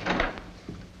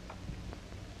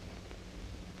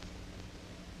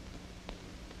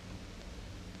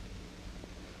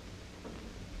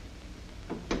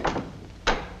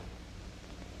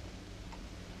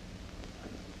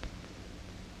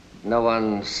 No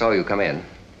one saw you come in.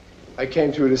 I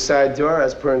came through the side door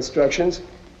as per instructions.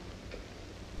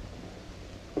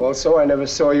 Also, I never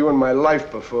saw you in my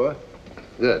life before.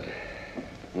 Good.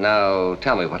 Now,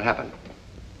 tell me what happened.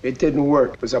 It didn't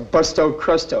work. It was a busto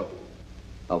crusto.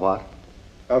 A what?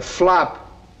 A flop.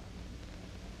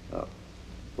 Oh.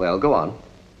 Well, go on.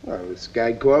 Well, this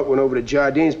guy Gort went over to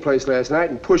Jardine's place last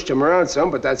night and pushed him around some,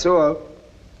 but that's all.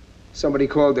 Somebody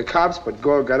called the cops, but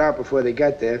Gort got out before they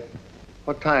got there.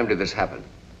 What time did this happen?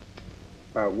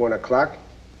 About 1 o'clock.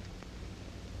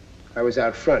 I was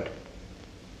out front.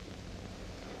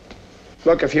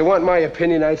 Look, if you want my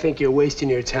opinion, I think you're wasting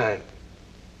your time.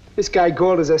 This guy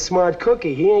Gold is a smart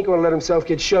cookie. He ain't gonna let himself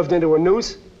get shoved into a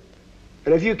noose.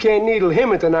 And if you can't needle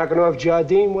him into knocking off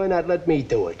Jardine, why not let me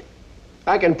do it?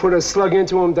 I can put a slug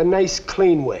into him the nice,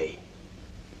 clean way.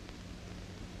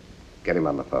 Get him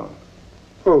on the phone.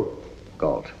 Who?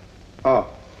 Galt. Oh.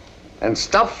 And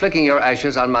stop flicking your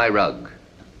ashes on my rug.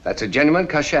 That's a genuine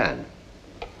Kashan.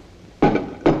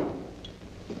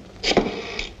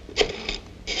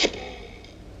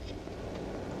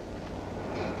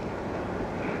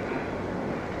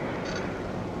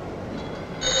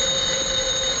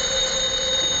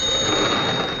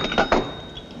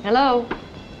 Hello?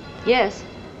 Yes.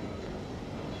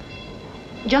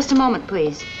 Just a moment,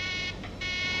 please.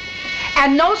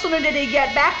 And no sooner did he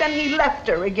get back than he left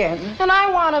her again. And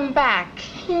I want him back.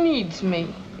 He needs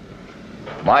me.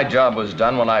 My job was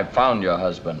done when I found your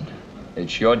husband.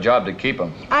 It's your job to keep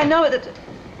him. I know that...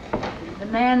 The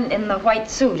man in the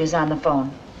white suit is on the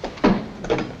phone.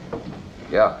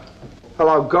 Yeah.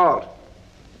 Hello, Galt.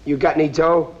 You got any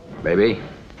dough? Baby,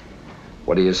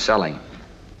 what are you selling?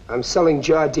 I'm selling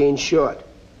Jardine short.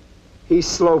 He's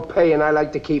slow pay and I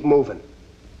like to keep moving.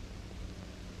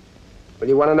 Well,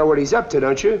 you want to know what he's up to,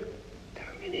 don't you? Tell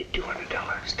him you need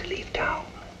 $200 to leave town.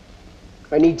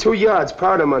 I need 2 yards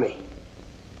powder money.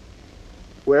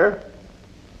 Where?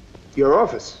 Your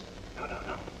office.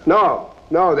 No,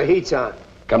 the heat's on.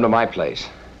 Come to my place.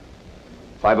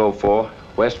 504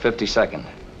 West 52nd.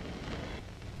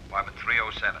 Apartment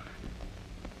 307.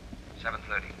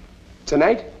 7:30.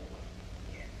 Tonight?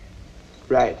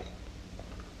 Right.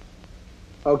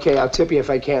 Okay, I'll tip you if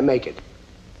I can't make it.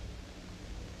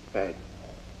 Right.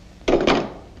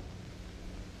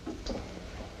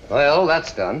 Well,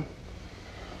 that's done.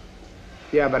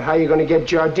 Yeah, but how you gonna get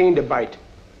Jardine to bite?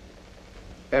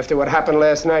 After what happened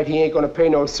last night, he ain't gonna pay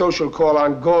no social call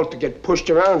on Galt to get pushed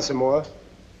around some more.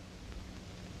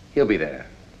 He'll be there.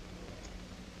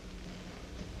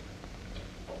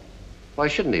 Why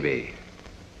shouldn't he be?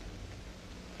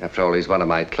 After all, he's one of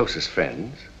my closest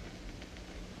friends.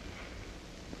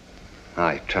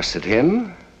 I trusted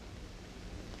him.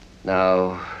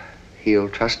 Now, he'll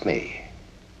trust me.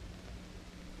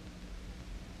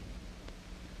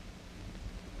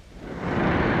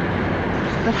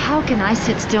 But how can I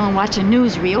sit still and watch a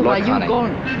newsreel while you honey.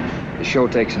 go... The show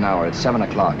takes an hour. It's 7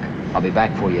 o'clock. I'll be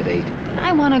back for you at 8.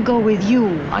 I want to go with you.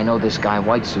 I know this guy in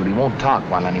white suit. He won't talk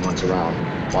while anyone's around.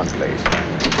 One, please.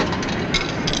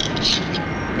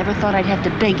 Never thought I'd have to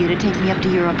beg you to take me up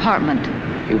to your apartment.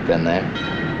 You've been there.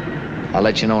 I'll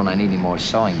let you know when I need any more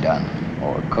sewing done.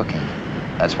 Or cooking.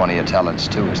 That's one of your talents,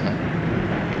 too, isn't it?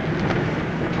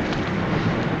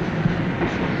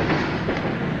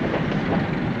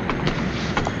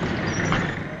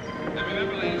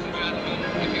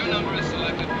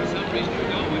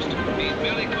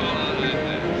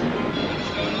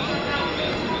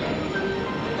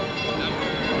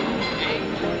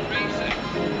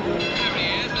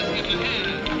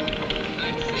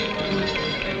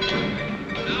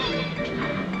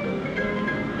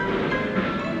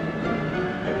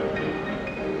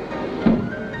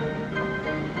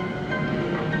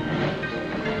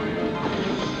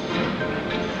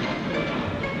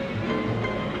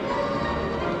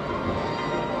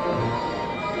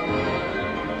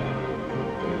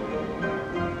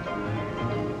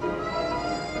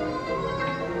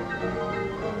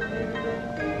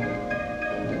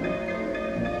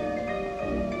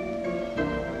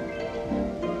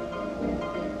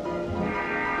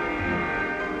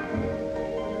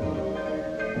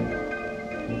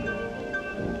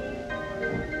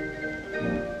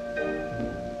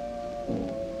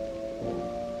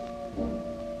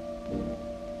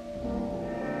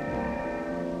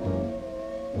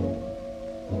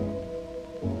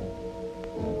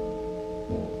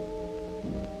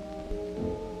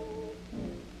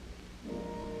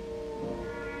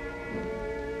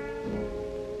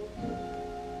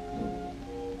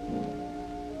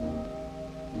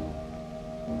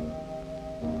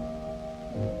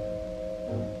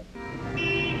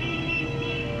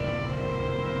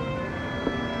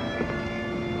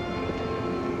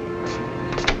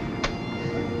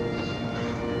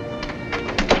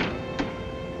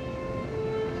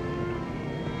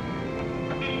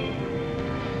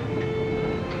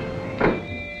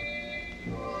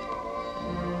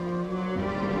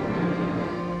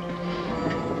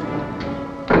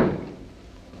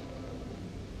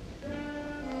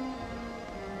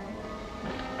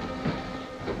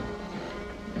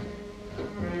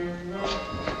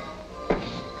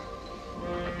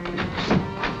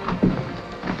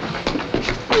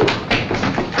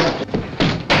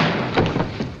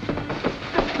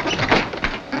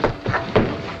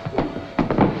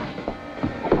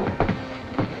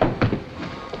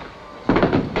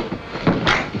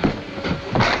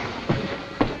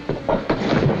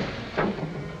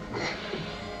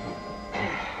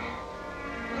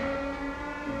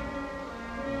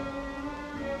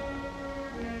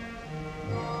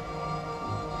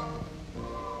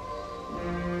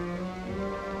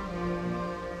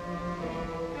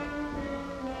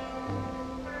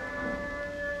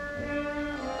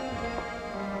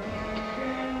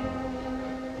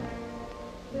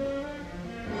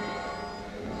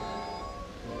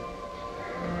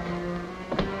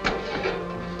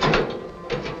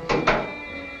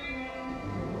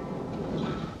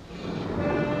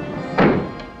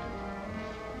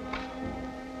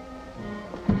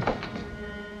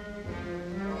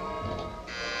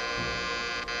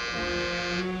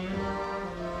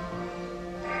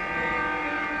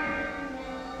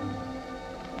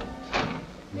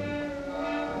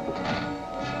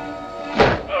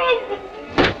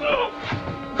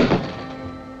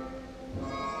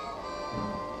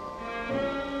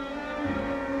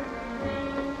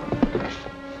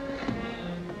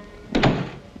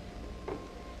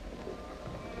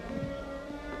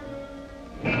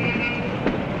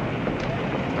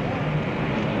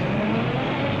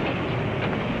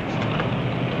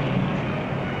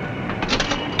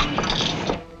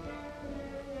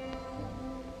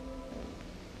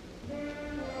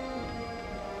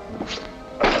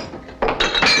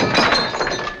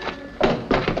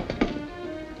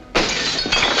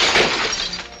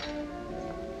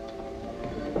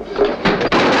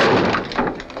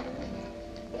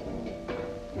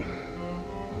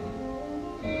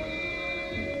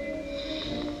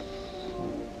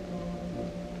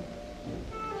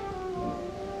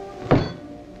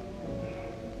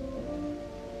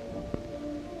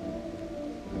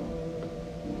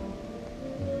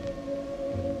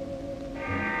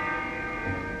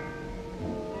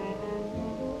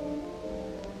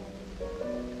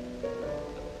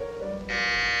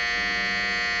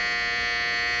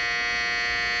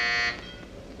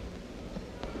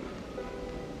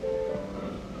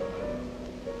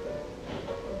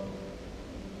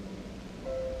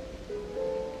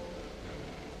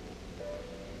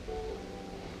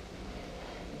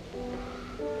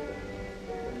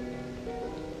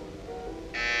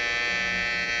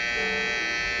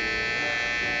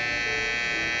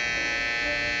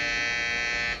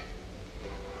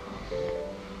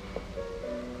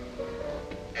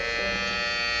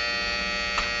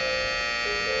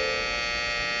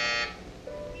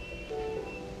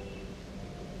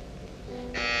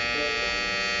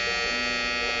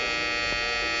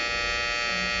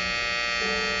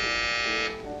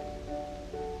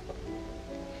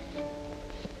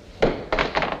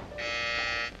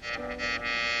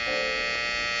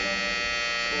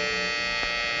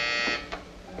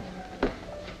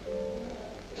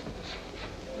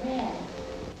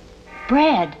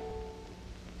 Brad.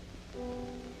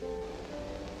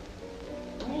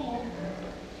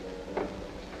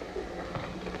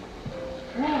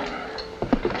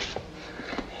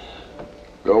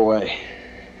 Go away.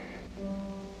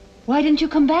 Why didn't you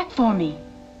come back for me?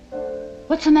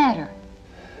 What's the matter?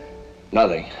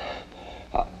 Nothing.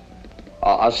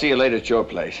 I'll see you later at your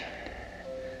place.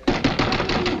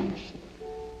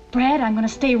 Brad, I'm going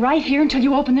to stay right here until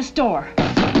you open this door.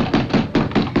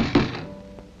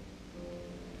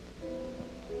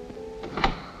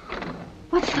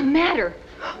 What's the matter?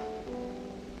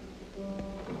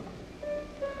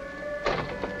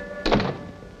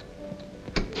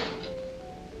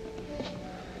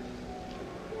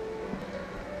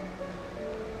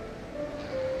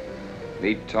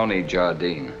 Meet Tony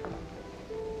Jardine.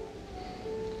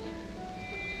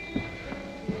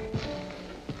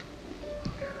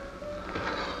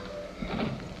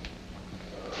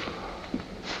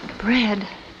 Brad.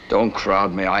 Don't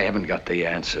crowd me. I haven't got the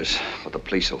answers, but the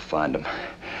police will find them.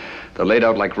 They're laid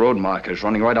out like road markers,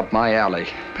 running right up my alley.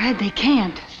 Brad, they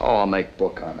can't. Oh, I'll make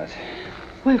book on it.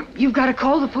 Well, you've got to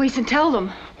call the police and tell them.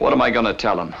 What am I going to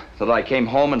tell them? That I came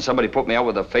home and somebody put me out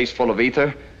with a face full of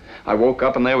ether? I woke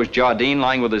up and there was Jardine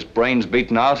lying with his brains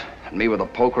beaten out, and me with a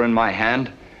poker in my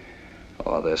hand.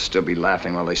 Oh, they'll still be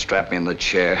laughing while they strap me in the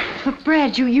chair. But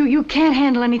Brad, you can't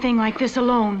handle anything like this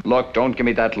alone. Look, don't give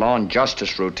me that law and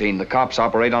justice routine. The cops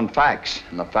operate on facts,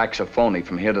 and the facts are phony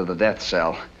from here to the death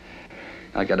cell.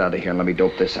 Now get out of here and let me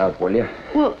dope this out, will you?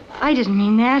 Well, I didn't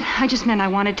mean that. I just meant I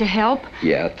wanted to help.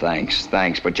 Yeah, thanks,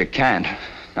 but you can't.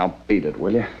 Now beat it,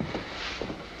 will you?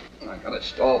 I gotta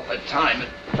stall for time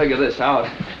and figure this out.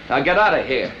 Now get out of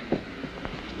here.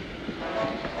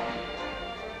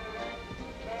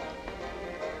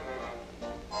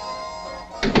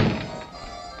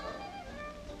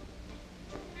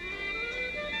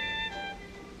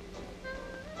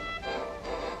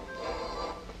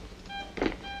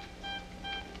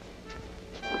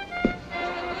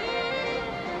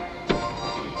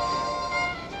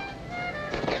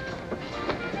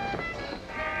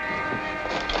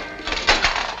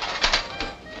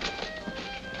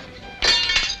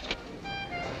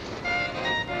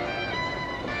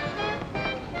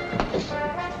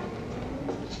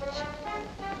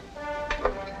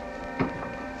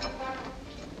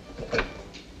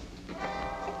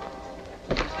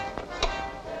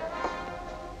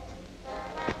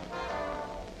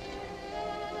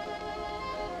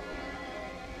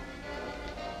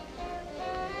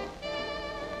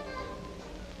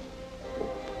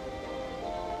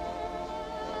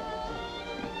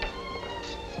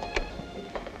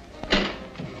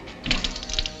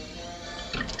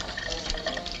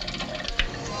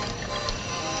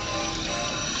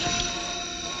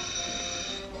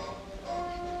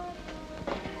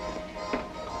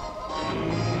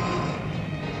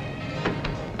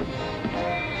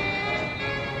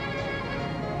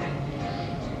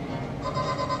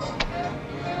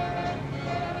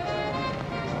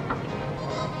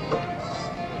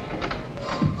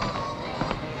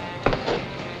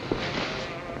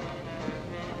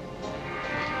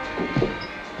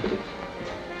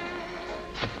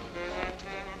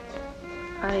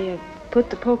 I put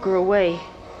the poker away.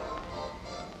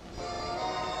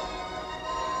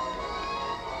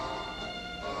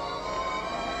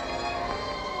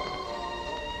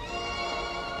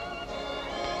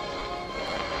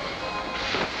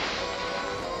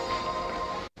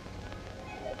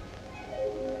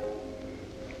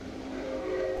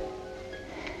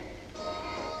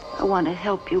 I want to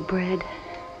help you, Brad.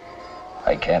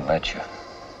 I can't let you.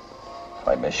 If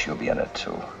I miss, you'll be in it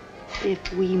too.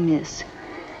 If we miss,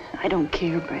 I don't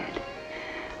care, Brad.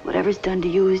 Whatever's done to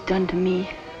you is done to me.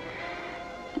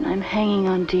 And I'm hanging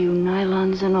on to you,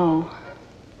 nylons and all.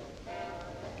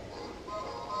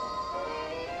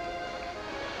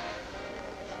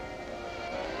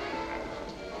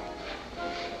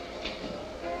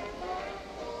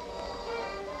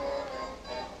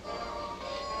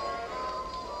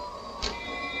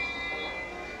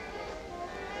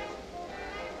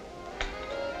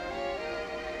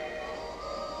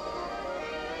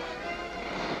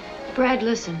 Brad,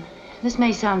 listen. This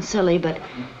may sound silly, but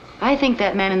I think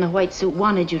that man in the white suit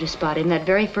wanted you to spot him that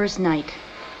very first night.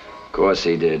 Of course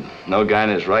he did. No guy in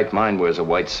his right mind wears a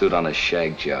white suit on a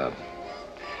shag job.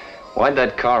 Why'd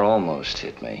that car almost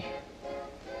hit me?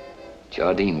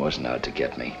 Jardine wasn't out to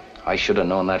get me. I should have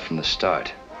known that from the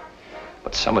start.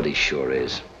 But somebody sure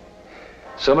is.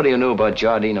 Somebody who knew about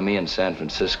Jardine and me in San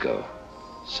Francisco.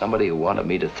 Somebody who wanted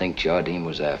me to think Jardine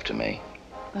was after me.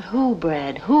 But who,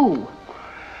 Brad? Who?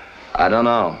 I don't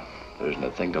know. There isn't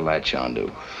a thing to latch onto.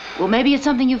 Well, maybe it's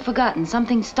something you've forgotten,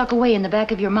 something stuck away in the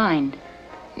back of your mind.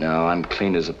 No, I'm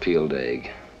clean as a peeled egg.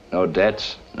 No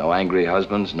debts, no angry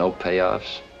husbands, no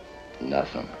payoffs,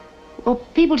 nothing. Well,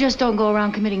 people just don't go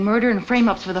around committing murder and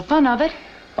frame-ups for the fun of it.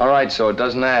 All right, so it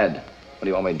doesn't add. What do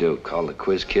you want me to do, call the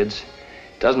quiz kids?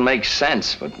 It doesn't make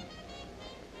sense, but...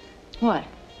 What?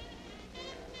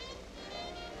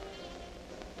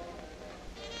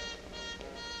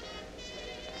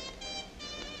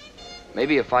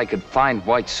 Maybe if I could find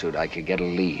White Suit, I could get a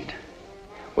lead.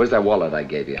 Where's that wallet I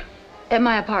gave you? At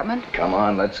my apartment. Come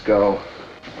on, let's go.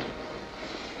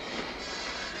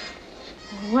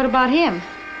 What about him?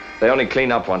 They only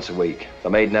clean up once a week. The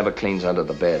maid never cleans under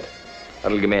the bed.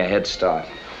 That'll give me a head start.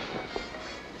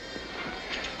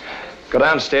 Go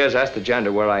downstairs, ask the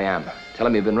janitor where I am. Tell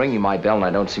him you've been ringing my bell and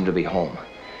I don't seem to be home.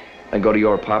 Then go to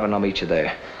your apartment, I'll meet you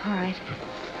there. All right.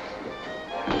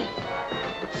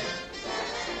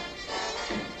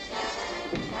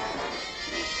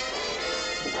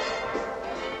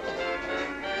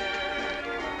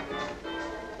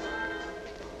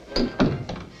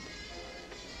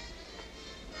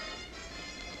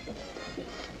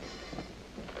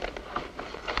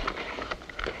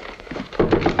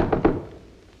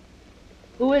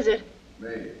 Who is it?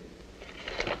 Me.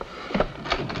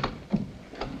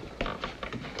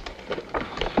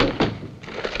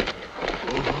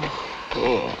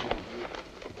 Oh.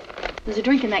 There's a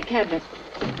drink in that cabinet.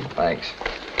 Thanks.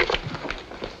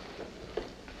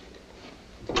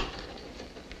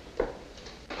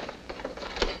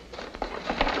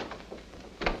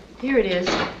 Here it is.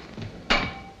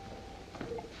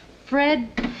 Fred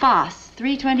Foss,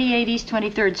 328 East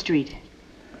 23rd Street.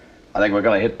 I think we're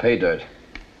gonna hit pay dirt.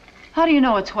 How do you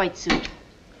know it's White Suit?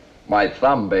 My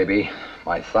thumb, baby.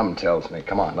 My thumb tells me.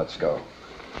 Come on, let's go.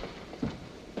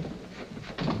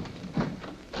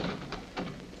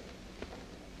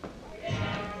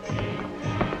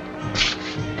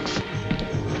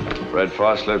 Fred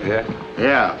Foss live here?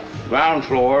 Yeah, ground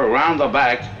floor, around the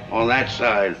back, on that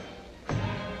side.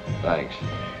 Thanks.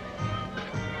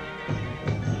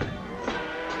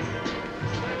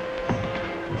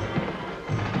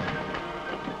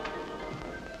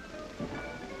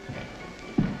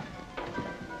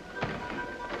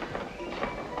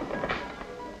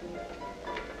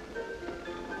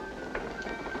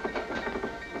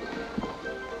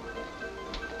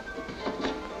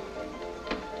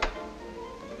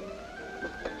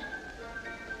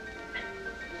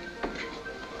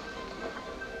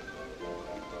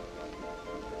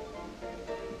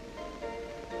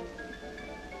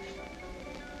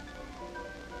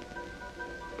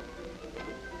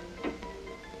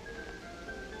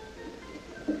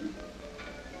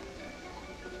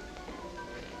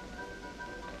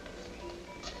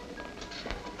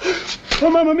 Oh,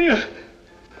 Mamma Mia!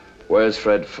 Where's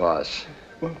Fred Foss?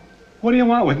 What do you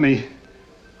want with me?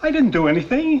 I didn't do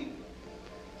anything.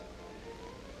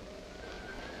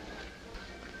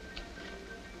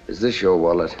 Is this your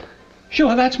wallet?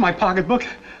 Sure, that's my pocketbook.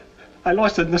 I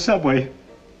lost it in the subway.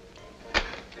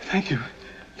 Thank you.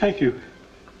 Thank you.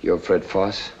 You're Fred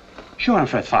Foss? Sure, I'm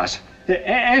Fred Foss.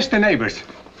 Ask the neighbors.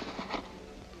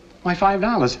 My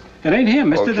 $5. It ain't him,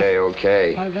 Mr.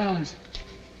 Okay. $5.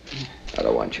 I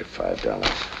don't want your $5.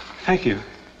 Thank you.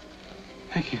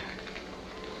 Thank you.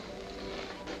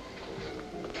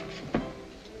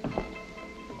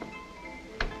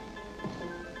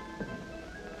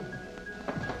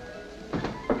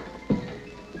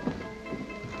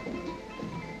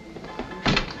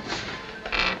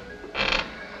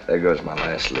 There goes my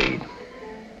last lead.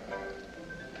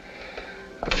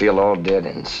 I feel all dead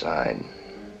inside.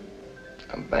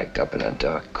 I'm backed up in a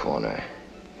dark corner.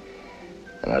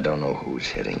 And I don't know who's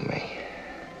hitting me.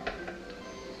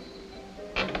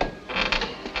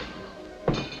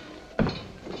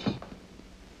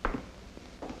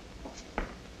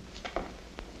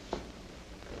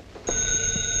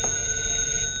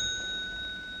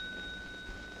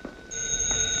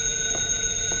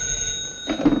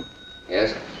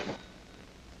 Yes?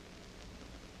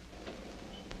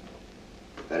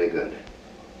 Very good.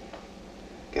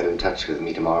 Get in touch with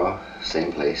me tomorrow,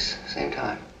 same place, same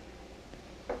time.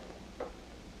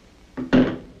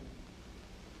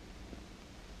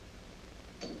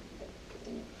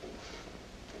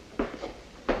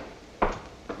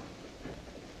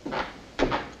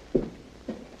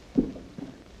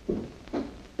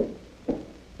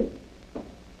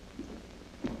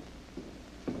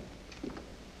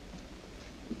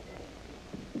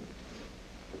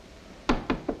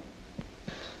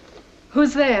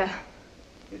 Who's there?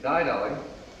 It's I, darling.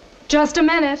 Just a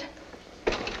minute.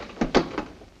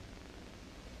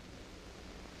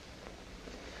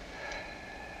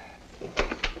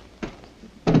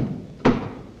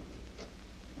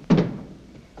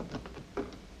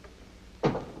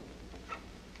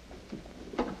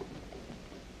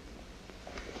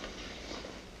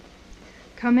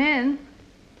 Come in.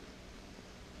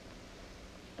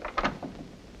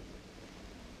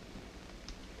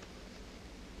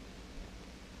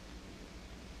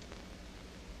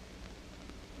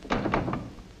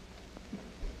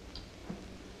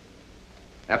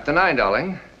 After 9,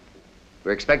 darling.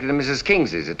 We're expected at Mrs.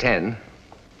 Kingsley's at 10.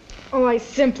 Oh, I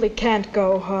simply can't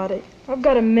go, Hardy. I've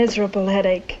got a miserable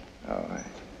headache. Oh,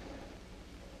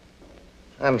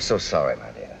 I'm so sorry, my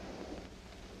dear.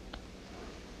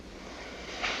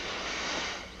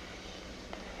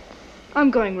 I'm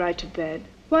going right to bed.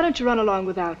 Why don't you run along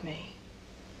without me?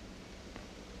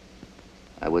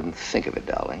 I wouldn't think of it,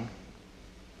 darling.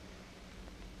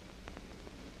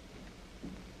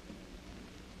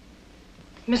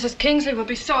 Mrs. Kingsley will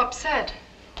be so upset.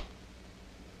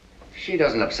 She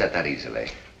doesn't upset that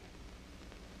easily.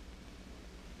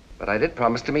 But I did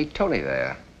promise to meet Tony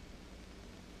there.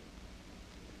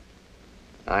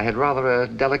 I had rather a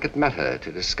delicate matter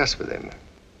to discuss with him.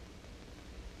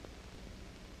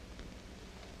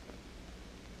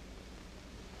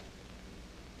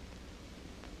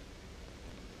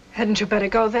 Hadn't you better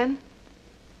go then?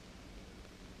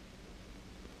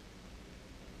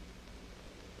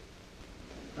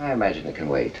 I imagine it can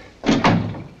wait.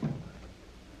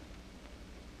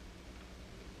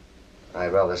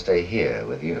 I'd rather stay here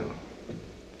with you.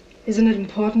 Isn't it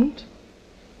important?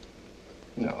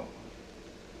 No.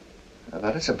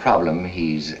 But it's a problem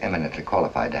he's eminently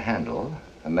qualified to handle.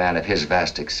 A man of his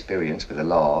vast experience with the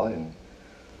law in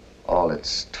all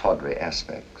its tawdry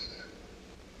aspects.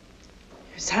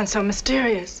 You sound so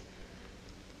mysterious.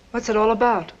 What's it all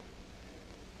about?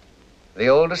 The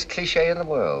oldest cliche in the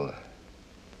world.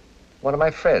 One of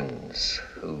my friends,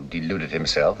 who deluded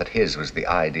himself that his was the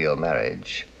ideal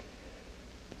marriage,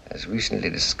 has recently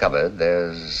discovered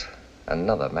there's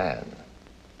another man.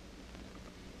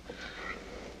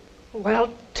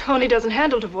 Well, Tony doesn't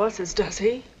handle divorces, does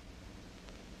he?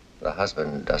 The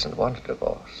husband doesn't want a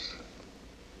divorce.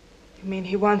 You mean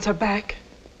he wants her back?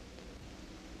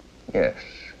 Yes.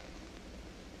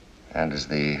 And as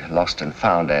the lost and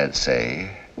found ads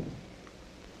say,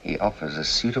 he offers a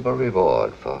suitable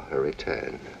reward for her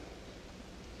return.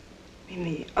 You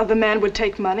mean the other man would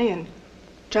take money and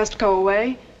just go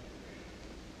away?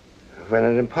 When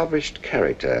an impoverished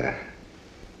character,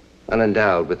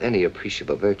 unendowed with any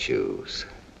appreciable virtues,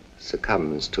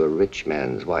 succumbs to a rich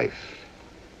man's wife,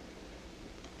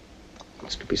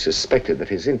 it's to be suspected that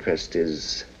his interest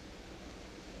is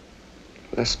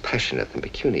less passionate than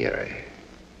pecuniary.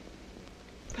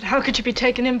 But how could you be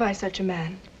taken in by such a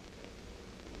man?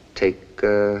 Take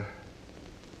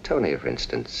Tony, for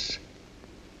instance.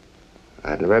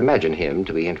 I'd never imagine him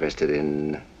to be interested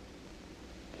in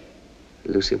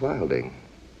Lucy Wilding.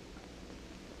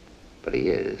 But he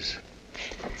is.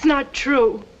 It's not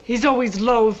true. He's always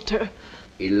loathed her.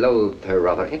 He loathed her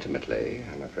rather intimately,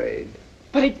 I'm afraid.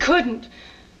 But he couldn't.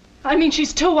 I mean,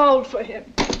 she's too old for him.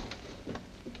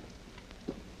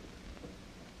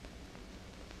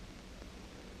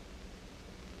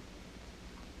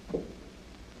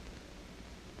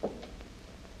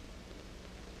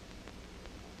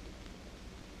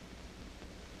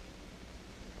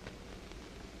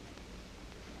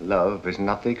 Love is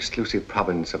not the exclusive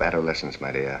province of adolescence,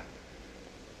 my dear.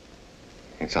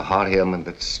 It's a heart ailment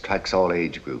that strikes all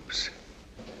age groups.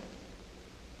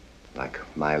 Like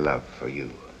my love for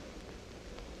you.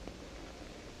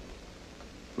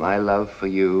 My love for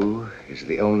you is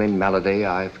the only malady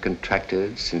I've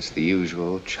contracted since the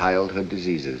usual childhood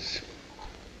diseases.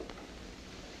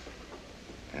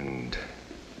 And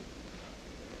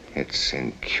it's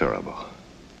incurable.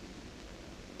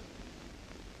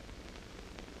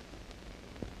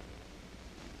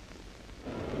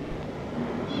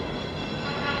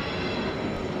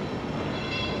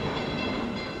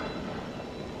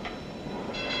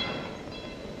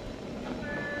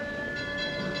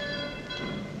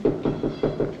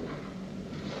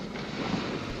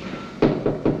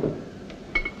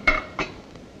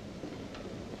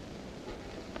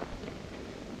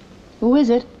 Who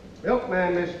is it?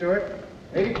 Milkman, Miss Stewart.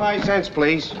 85 cents,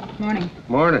 please. Morning.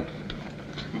 Morning.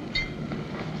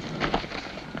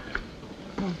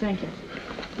 Oh, thank you.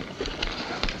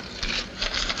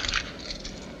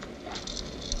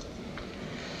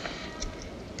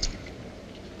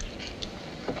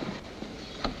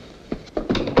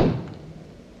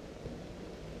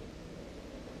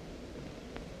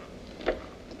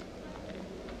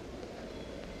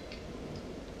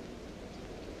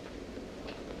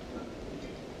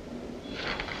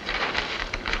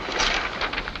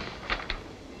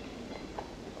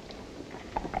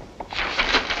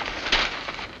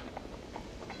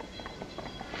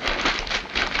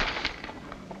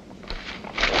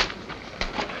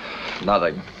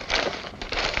 Nothing.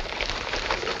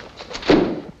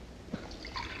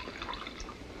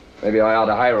 Maybe I ought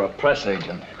to hire a press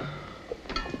agent.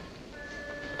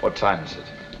 What time is it?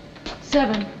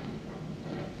 7.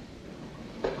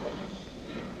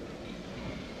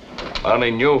 I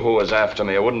only knew who was after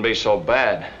me. It wouldn't be so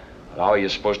bad. But how are you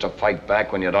supposed to fight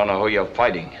back when you don't know who you're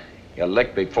fighting? You're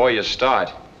licked before you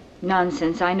start.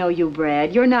 Nonsense. I know you,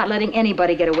 Brad. You're not letting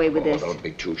anybody get away with this. Don't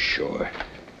be too sure.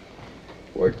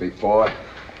 Worked before.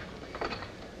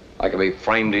 I could be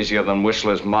framed easier than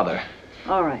Whistler's mother.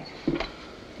 All right.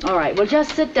 All right. Well,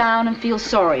 just sit down and feel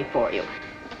sorry for you.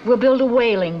 We'll build a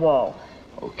wailing wall.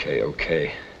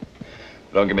 Okay.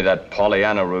 Don't give me that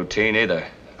Pollyanna routine either.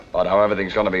 About how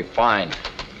everything's gonna be fine.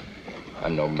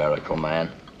 I'm no miracle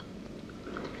man.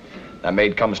 That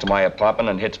maid comes to my apartment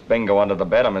and hits bingo under the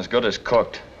bed. I'm as good as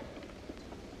cooked.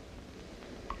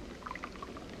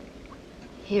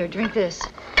 Here, drink this.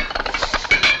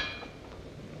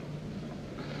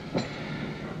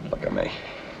 Look at me.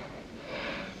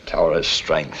 Tower of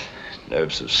strength,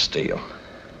 nerves of steel.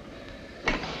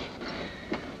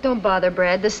 Don't bother,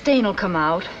 Brad. The stain will come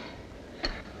out.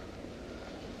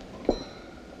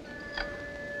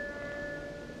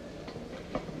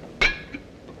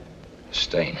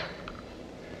 Stain.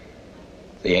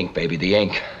 The ink, baby, the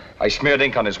ink. I smeared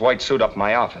ink on his white suit up in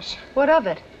my office. What of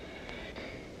it?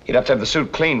 He'd have to have the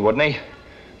suit cleaned, wouldn't he?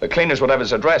 The cleaners would have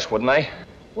his address, wouldn't they?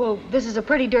 Well, this is a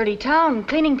pretty dirty town.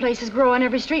 Cleaning places grow on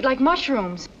every street like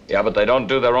mushrooms. Yeah, but they don't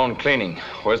do their own cleaning.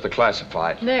 Where's the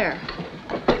classified? There.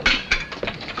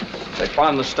 They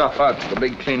farm the stuff out to the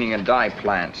big cleaning and dye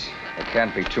plants. There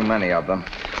can't be too many of them.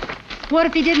 What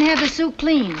if he didn't have the suit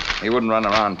cleaned? He wouldn't run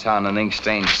around town in an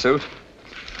ink-stained suit.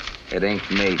 It ain't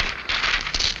me.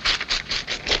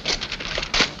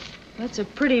 That's a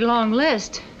pretty long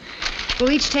list.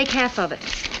 We'll each take half of it.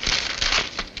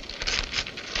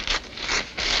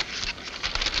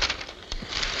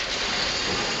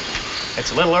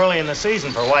 It's a little early in the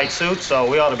season for white suits, so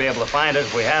we ought to be able to find it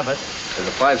if we have it. There's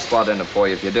a 5-spot in it for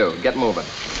you if you do. Get moving.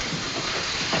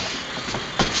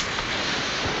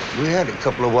 We had a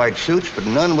couple of white suits, but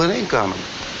none with ink on them.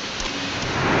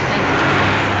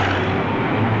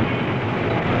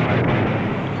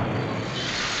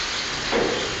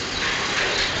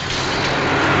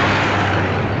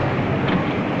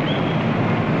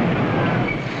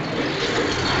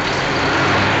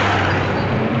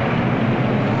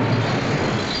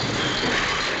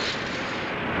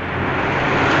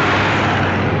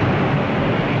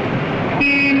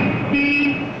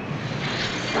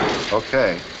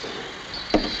 Okay.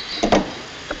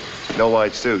 No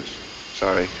white suits.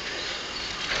 Sorry.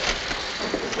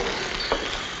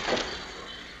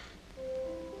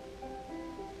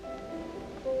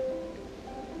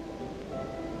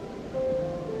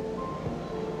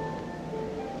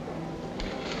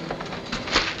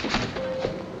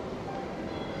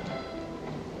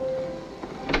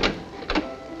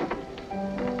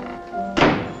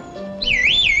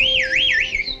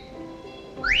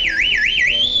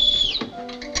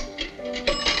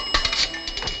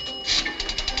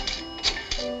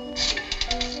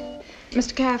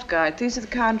 Mr. Cathcart, these are the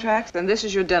contracts, and this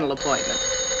is your dental appointment.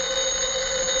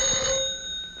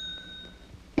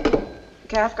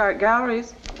 Cathcart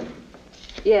Galleries?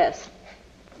 Yes.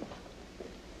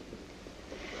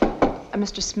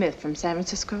 Mr. Smith from San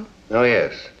Francisco? Oh,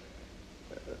 yes.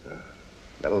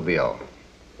 That will be all.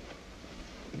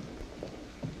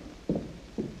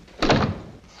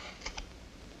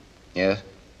 Yes?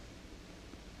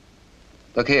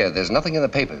 Look here, there's nothing in the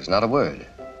papers, not a word.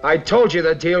 I told you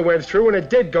the deal went through, and it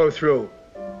did go through.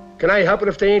 Can I help it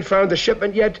if they ain't found the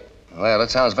shipment yet? Well, it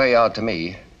sounds very odd to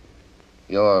me.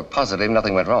 You're positive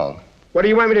nothing went wrong? What do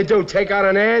you want me to do, take out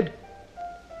an ad?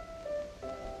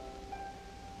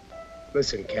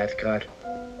 Listen, Cathcart.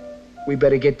 We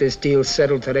better get this deal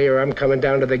settled today, or I'm coming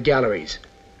down to the galleries.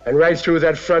 And right through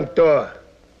that front door.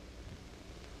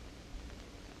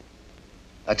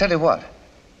 I tell you what.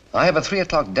 I have a 3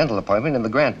 o'clock dental appointment in the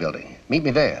Grant Building. Meet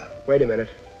me there. Wait a minute.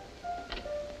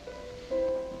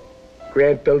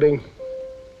 Grant Building,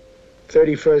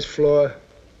 31st floor,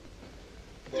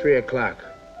 3 o'clock.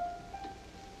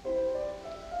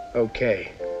 Okay.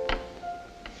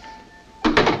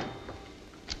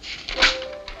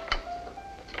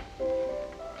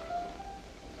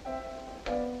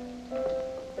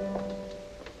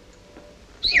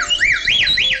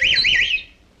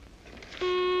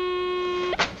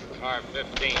 Car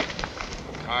 15.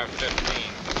 Car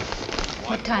 15.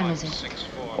 What time is it?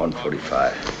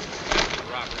 1:45.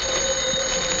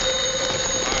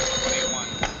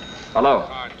 Hello?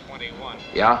 Car 21.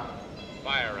 Yeah?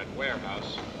 Fire at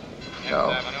warehouse.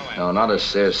 No. Avenue No, not a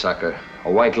seersucker.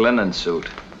 A white linen suit.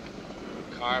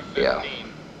 Car 15. Yeah.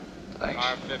 Thanks.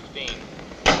 Car 15.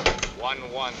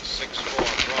 1164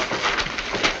 Broadway.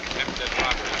 Attempted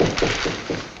robbery.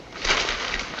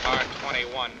 Car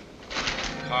 21.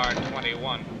 Car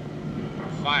 21.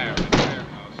 Fire at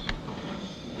warehouse.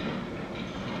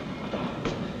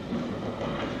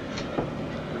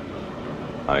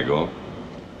 I go.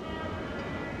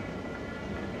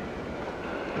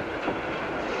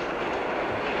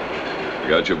 You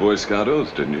got your Boy Scout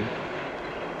oath, didn't you?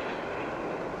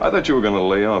 I thought you were going to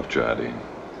lay off, Jardine.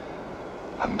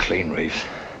 I'm clean, Reeves.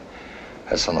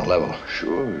 That's on the level.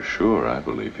 Sure, I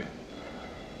believe you.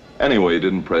 Anyway, you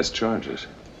didn't press charges.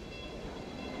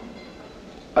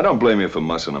 I don't blame you for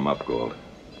mussing him up, Gold.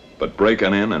 But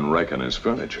breaking in and wrecking his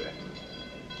furniture.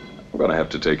 I'm gonna have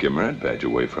to take your merit badge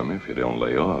away from you if you don't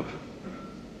lay off.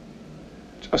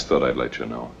 Just thought I'd let you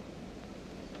know.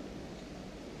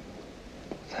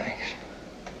 Thanks.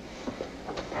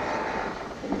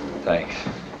 Thanks.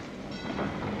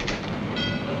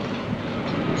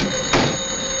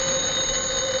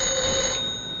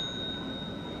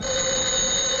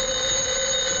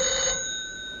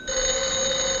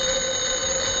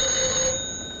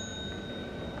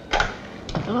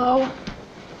 Hello?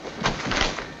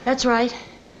 That's right.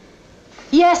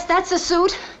 Yes, that's the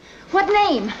suit. What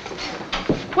name?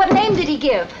 What name did he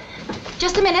give?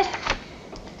 Just a minute.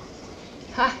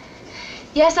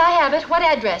 Yes, I have it. What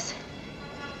address?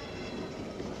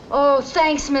 Oh,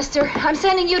 thanks, mister. I'm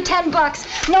sending you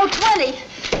 $10. No,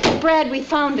 20. Brad, we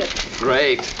found it.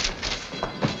 Great.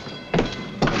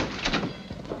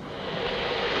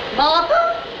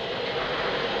 Martha?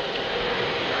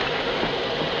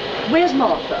 Where's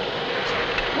Martha?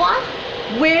 What?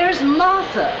 Where's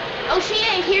Martha? Oh, she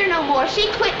ain't here no more. She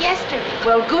quit yesterday.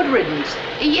 Well, good riddance.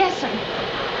 Yes, sir.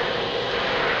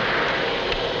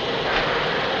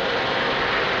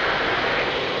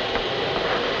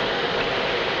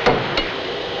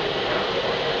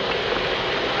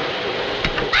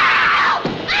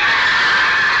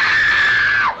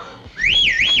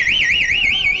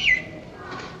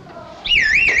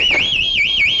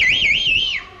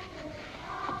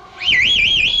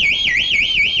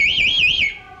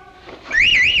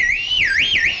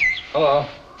 Hello.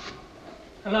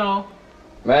 Hello.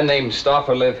 Man named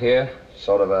Stauffer live here.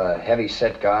 Sort of a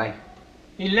heavy-set guy.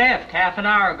 He left half an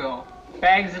hour ago.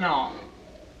 Bags and all.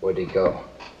 Where'd he go?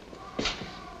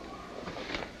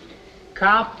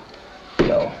 Cop?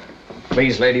 No.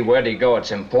 Please, lady, where'd he go?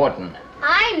 It's important.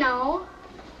 I know.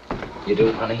 You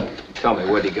do, honey? Tell me,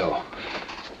 where'd he go?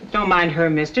 Don't mind her,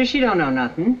 mister. She don't know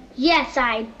nothing. Yes,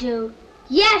 I do.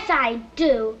 Yes, I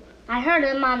do. I heard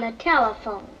him on the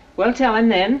telephone. Well, tell him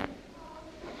then.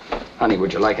 Honey,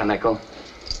 would you like a nickel?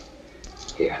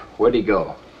 Here, where'd he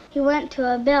go? He went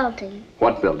to a building.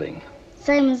 What building?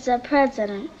 Same as the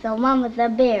president, the one with the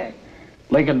beard.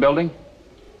 Lincoln Building?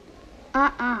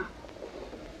 Uh-uh.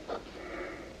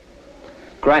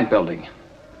 Grant Building?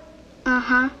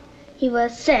 Uh-huh. He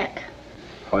was sick.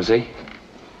 Was he?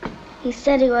 He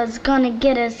said he was gonna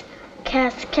get his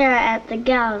cascara at the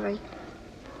gallery.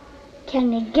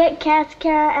 Can you get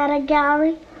cascara at a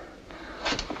gallery?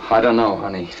 I don't know,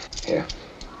 honey. Here.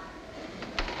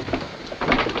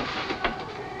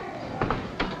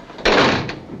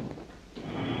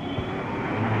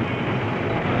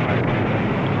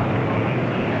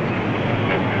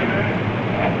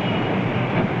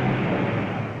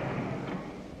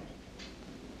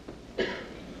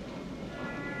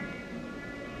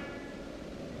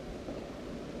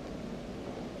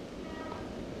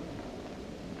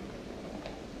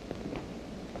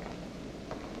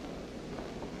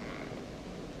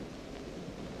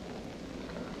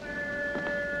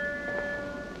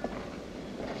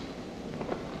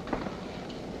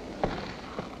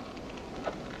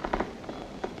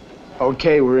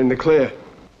 Okay, we're in the clear.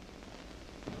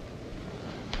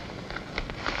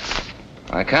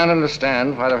 I can't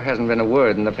understand why there hasn't been a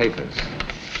word in the papers.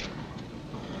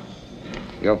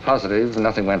 You're positive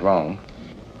nothing went wrong?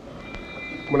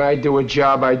 When I do a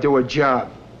job, I do a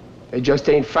job. They just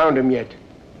ain't found him yet.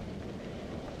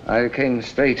 I came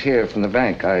straight here from the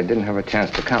bank. I didn't have a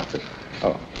chance to count it.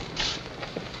 Oh.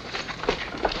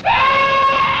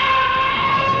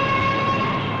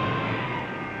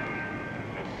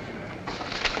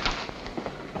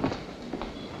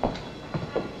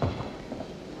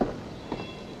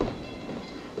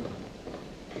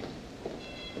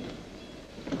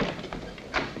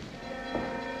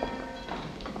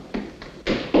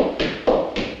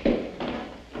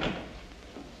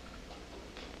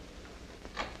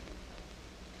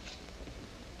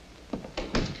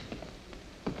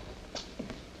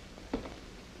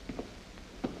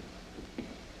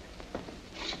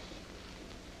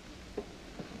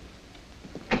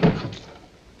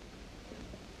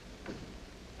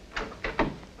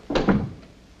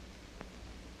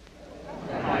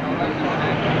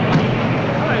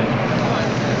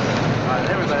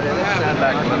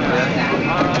 back a little bit.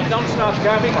 All right, don't stop,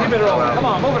 Garvey. Keep it rolling. Come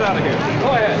on, move it out of here.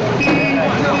 Go ahead.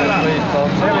 Please,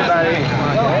 folks. Everybody.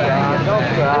 Don't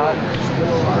crowd.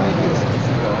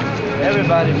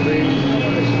 Everybody,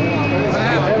 please.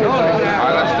 All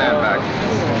right, let's stand back.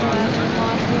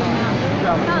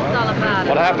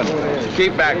 What happened?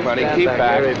 Keep back, buddy. Keep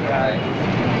back.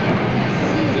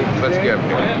 Let's get him.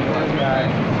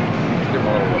 Give him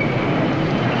a little look.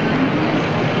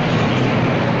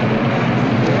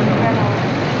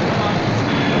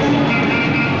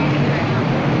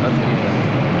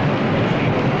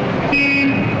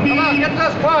 Come on, get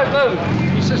those cars loose.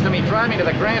 He says to me, drive me to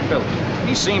the Grant building.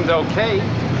 He seemed okay.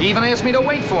 He even asked me to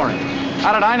wait for him.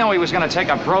 How did I know he was going to take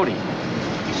a Brody?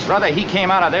 Brother, he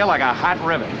came out of there like a hot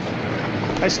rivet.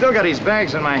 I still got his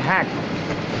bags in my hack.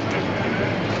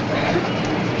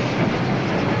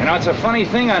 You know, it's a funny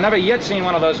thing. I never yet seen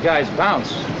one of those guys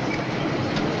bounce.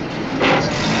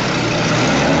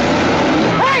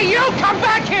 Hey, you! Come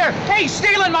back here! Hey,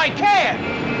 stealing my can!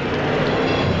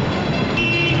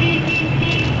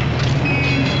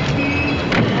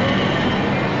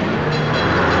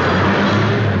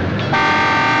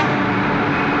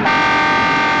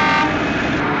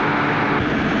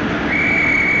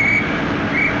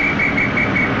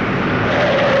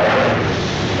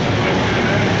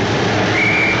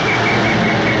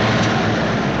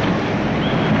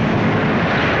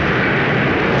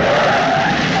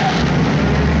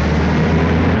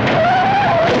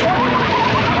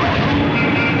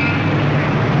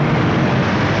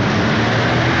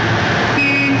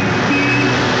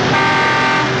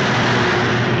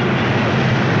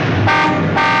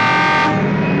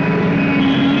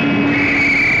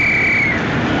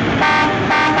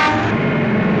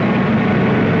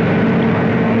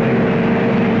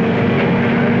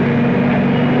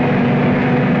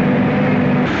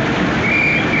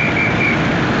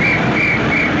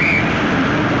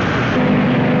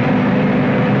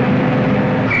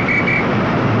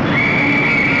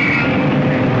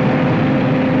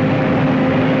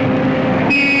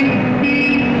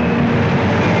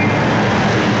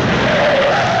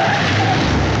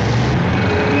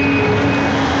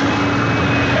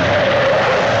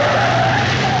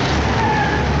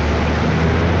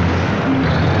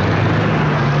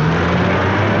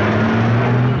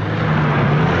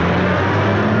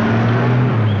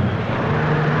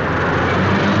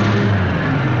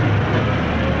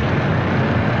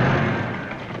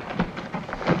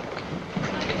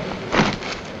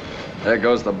 There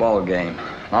goes the ball game.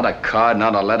 Not a card,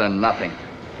 not a letter, nothing.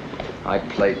 I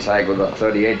play tag with a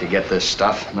 38 to get this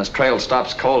stuff, and this trail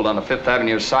stops cold on the 5th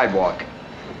Avenue sidewalk.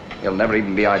 He'll never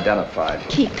even be identified.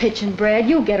 Keep pitching, Brad.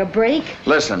 You'll get a break.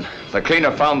 Listen, the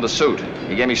cleaner found the suit.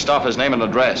 He gave me Stauffer's name and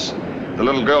address. The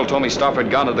little girl told me Stauffer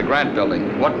had gone to the Grant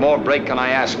building. What more break can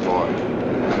I ask for?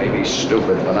 I may be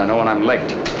stupid, but I know when I'm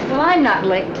licked. Well, I'm not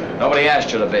licked. Nobody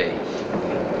asked you to be.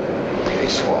 They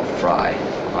swore fry.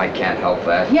 I can't help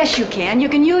that. Yes, you can. You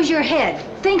can use your head.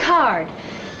 Think hard.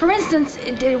 For instance,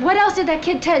 what else did that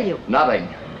kid tell you?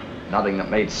 Nothing. Nothing that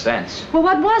made sense. Well,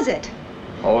 what was it?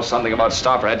 Oh, something about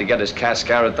Stauffer had to get his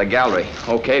Cascara at the gallery.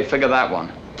 Okay, figure that one.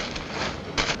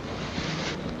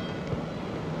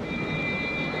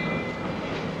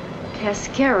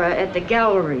 Cascara at the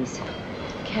galleries.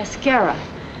 Cascara.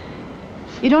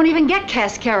 You don't even get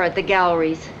Cascara at the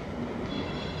galleries.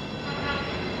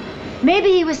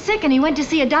 Maybe he was sick and he went to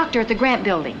see a doctor at the Grant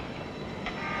building.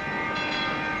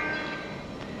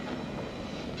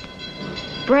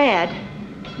 Brad,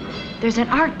 there's an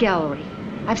art gallery.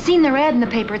 I've seen their ad in the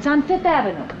paper. It's on 5th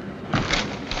Avenue.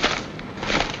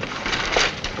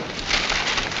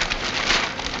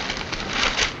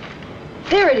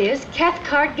 There it is,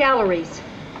 Cathcart Galleries.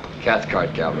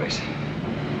 Cathcart Galleries.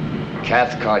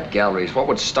 Cathcart Galleries. What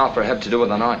would Stauffer have to do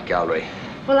with an art gallery?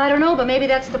 Well, I don't know, but maybe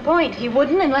that's the point. He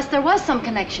wouldn't unless there was some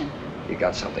connection. You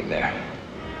got something there.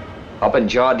 Up in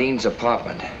Jardine's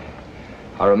apartment.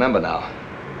 I remember now.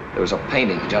 There was a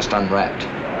painting just unwrapped.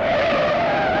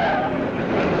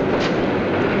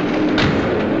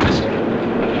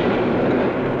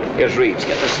 Here's Reeves.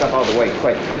 Get this stuff out of the way,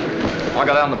 quick. I'll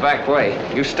go down the back way.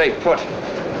 You stay put.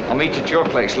 I'll meet you at your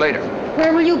place later.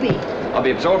 Where will you be? I'll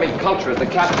be absorbing culture at the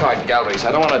Cathcart Galleries.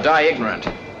 I don't want to die ignorant.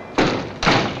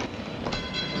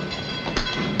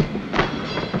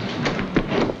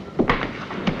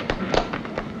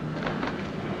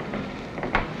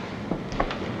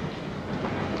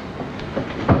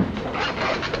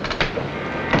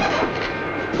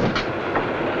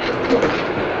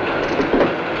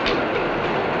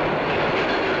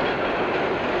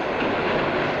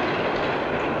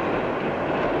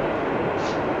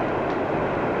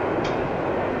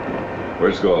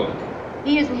 Where's Gold?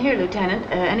 He isn't here, Lieutenant.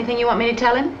 Anything you want me to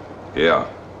tell him? Yeah.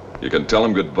 You can tell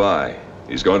him goodbye.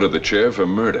 He's going to the chair for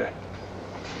murder.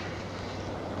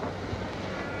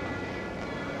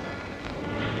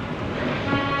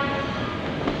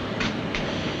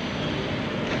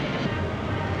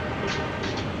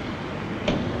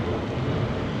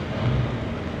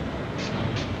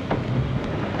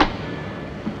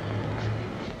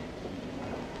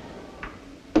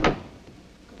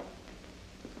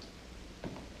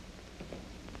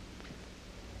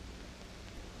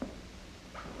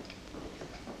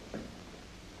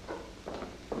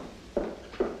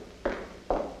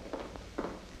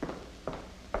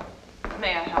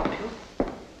 May I help you?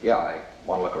 Yeah, I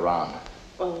want to look around.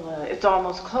 Well, it's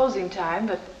almost closing time,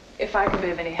 but if I can be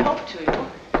of any help to you.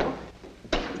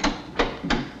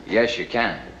 Yes, you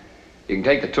can. You can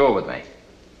take the tour with me.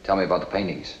 Tell me about the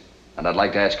paintings. And I'd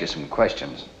like to ask you some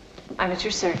questions. I'm at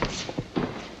your service.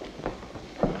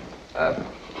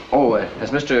 Has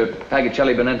Mr.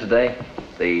 Pagicelli been in today?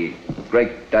 The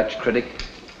great Dutch critic?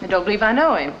 I don't believe I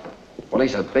know him. Well,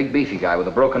 he's a big, beefy guy with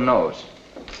a broken nose.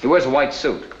 He wears a white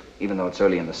suit, even though it's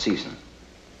early in the season.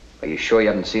 Are you sure you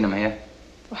haven't seen him here?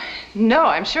 No,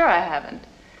 I'm sure I haven't.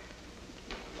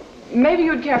 Maybe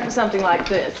you would care for something like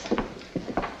this.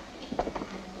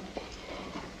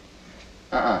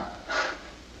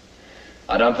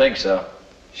 I don't think so.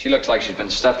 She looks like she's been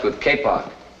stuffed with kapok.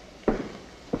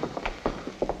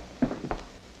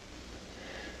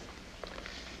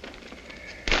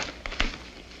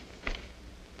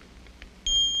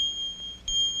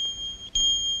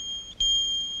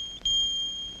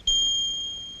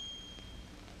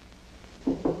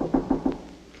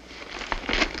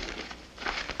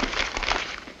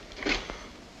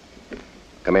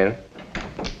 Come in.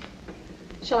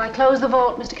 Shall I close the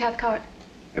vault, Mr. Cathcart?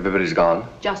 Everybody's gone.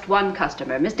 Just one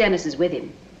customer. Miss Dennis is with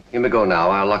him. You may go now.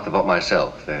 I'll lock the vault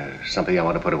myself. There's something I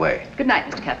want to put away. Good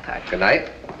night, Mr. Cathcart. Good night.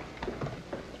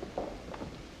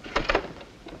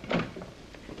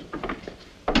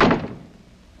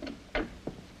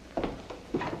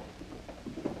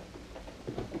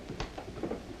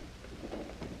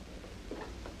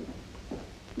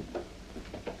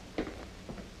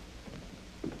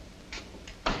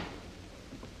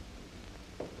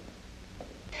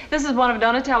 This is one of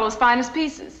Donatello's finest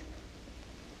pieces.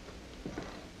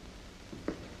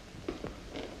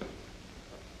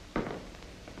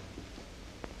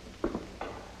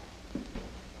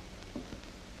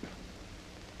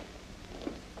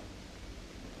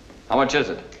 How much is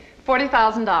it?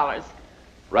 $40,000.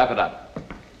 Wrap it up.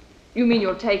 You mean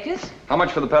you'll take it? How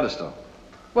much for the pedestal?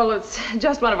 Well, it's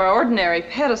just one of our ordinary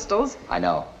pedestals. I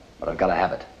know, but I've got to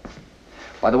have it.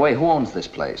 By the way, who owns this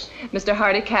place? Mr.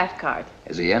 Hardy Cathcart.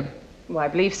 Is he in? Well, I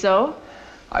believe so.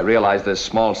 I realize this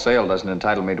small sale doesn't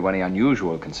entitle me to any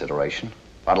unusual consideration.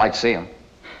 I'd like to see him.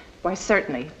 Why,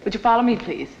 certainly. Would you follow me,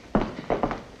 please?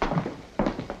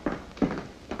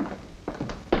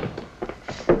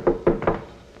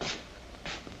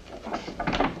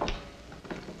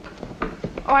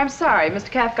 Oh, I'm sorry. Mr.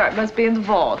 Cathcart must be in the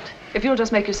vault. If you'll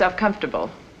just make yourself comfortable.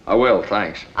 I will,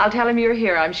 thanks. I'll tell him you're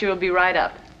here. I'm sure he'll be right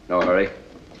up. No hurry.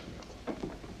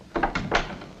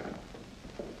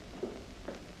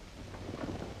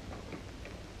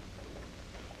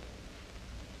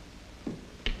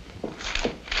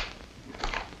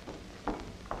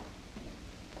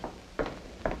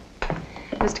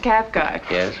 Mr. Cathcart.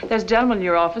 Yes? There's a gentleman in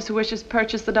your office who wishes to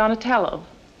purchase the Donatello.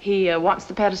 He wants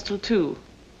the pedestal, too.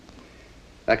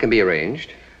 That can be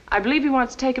arranged. I believe he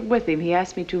wants to take it with him. He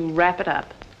asked me to wrap it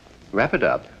up. Wrap it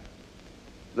up.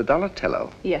 The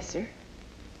Donatello. Yes, sir.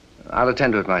 I'll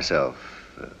attend to it myself.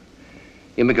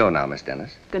 You may go now, Miss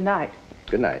Dennis. Good night.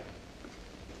 Good night.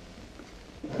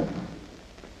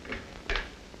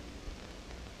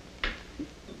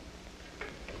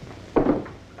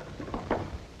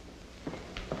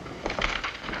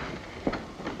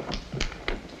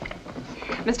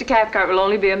 Mr. Cathcart will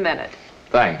only be a minute.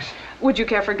 Thanks. Would you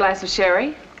care for a glass of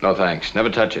sherry? No, thanks. Never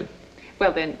touch it.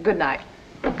 Well, then, good night.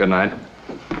 Good night.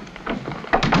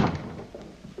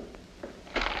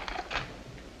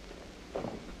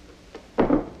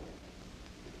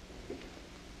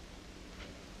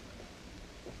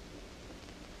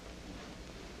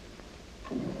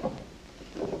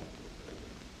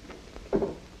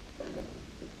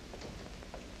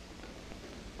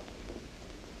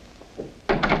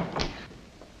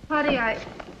 Honey,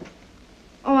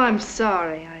 Oh, I'm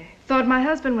sorry. I thought my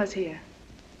husband was here.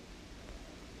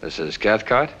 This is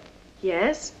Cathcart?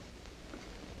 Yes?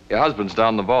 Your husband's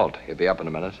down the vault. He'll be up in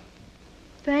a minute.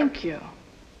 Thank you.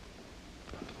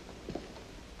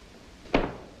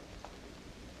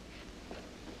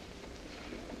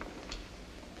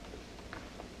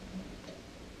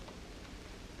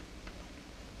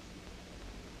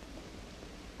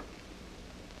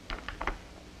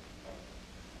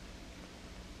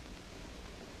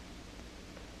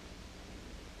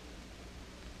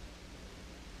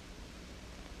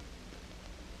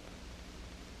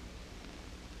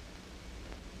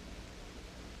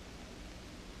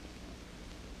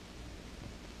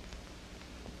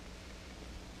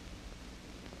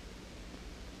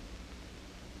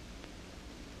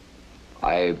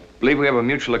 I believe we have a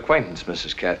mutual acquaintance,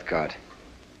 Mrs. Cathcart.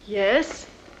 Yes?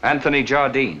 Anthony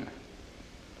Jardine.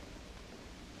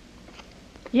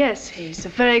 Yes, he's a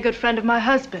very good friend of my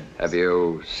husband. Have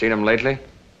you seen him lately?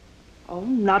 Oh,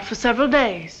 not for several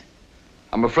days.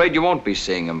 I'm afraid you won't be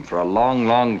seeing him for a long,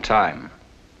 long time.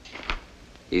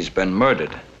 He's been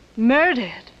murdered.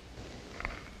 Murdered?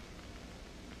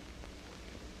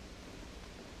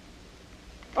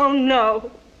 Oh,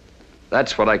 no.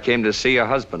 That's what I came to see your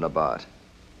husband about.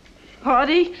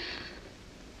 Artie?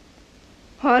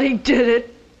 Artie did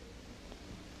it.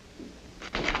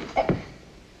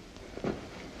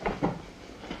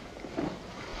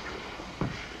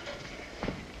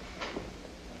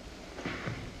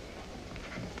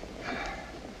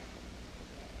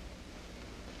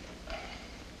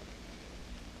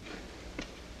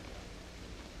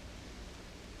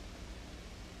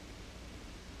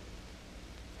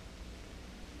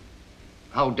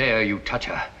 How dare you touch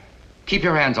her? Keep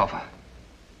your hands off her.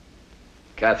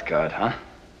 Cathcart, huh?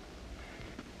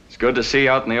 It's good to see you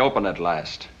out in the open at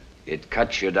last. It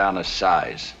cuts you down a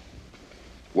size.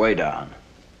 Way down.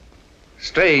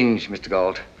 Strange, Mr.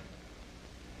 Galt.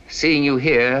 Seeing you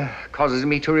here causes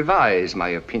me to revise my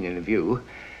opinion of you.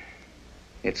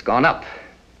 It's gone up.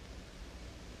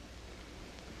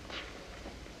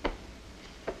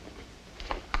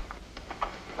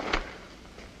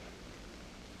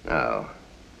 Now,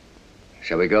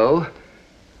 shall we go?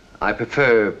 I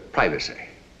prefer privacy.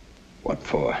 What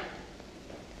for?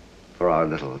 For our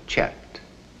little chat.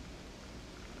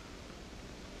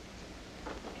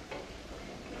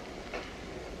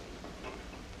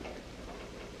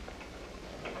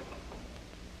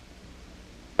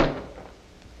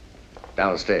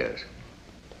 Downstairs.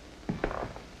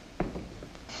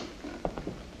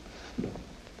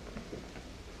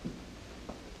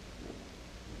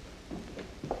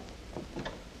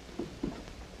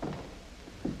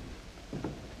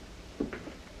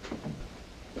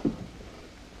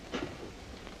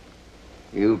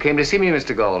 You came to see me,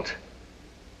 Mr. Galt.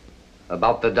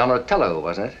 About the Donatello,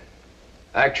 wasn't it?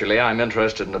 Actually, I'm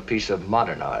interested in a piece of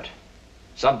modern art.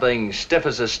 Something stiff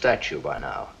as a statue by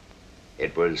now.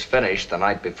 It was finished the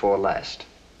night before last.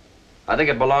 I think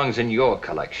it belongs in your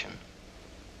collection.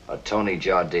 A Tony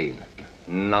Jardine.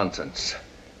 Nonsense.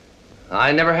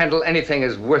 I never handle anything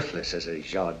as worthless as a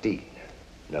Jardine.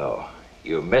 No,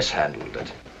 you mishandled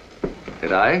it.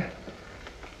 Did I?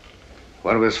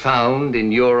 When it was found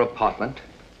in your apartment?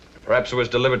 Perhaps it was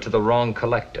delivered to the wrong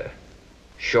collector.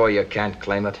 Sure you can't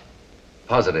claim it?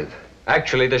 Positive.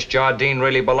 Actually, this Jardine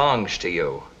really belongs to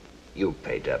you. You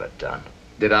paid to have it done.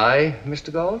 Did I,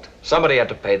 Mr. Galt? Somebody had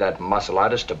to pay that muscle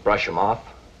artist to brush him off.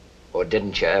 Or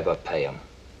didn't you ever pay him?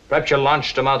 Perhaps you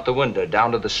launched him out the window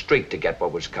down to the street to get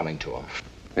what was coming to him.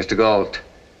 Mr. Galt,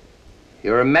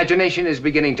 your imagination is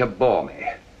beginning to bore me.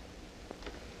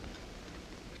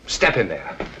 Step in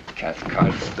there.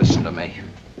 Cathcart, listen to me.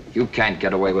 You can't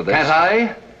get away with this. Can't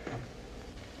I?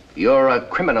 You're a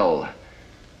criminal.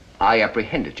 I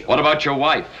apprehended you. What about your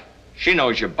wife? She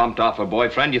knows you bumped off her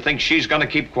boyfriend. You think she's gonna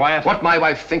keep quiet? What my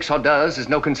wife thinks or does is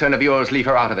no concern of yours. Leave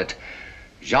her out of it.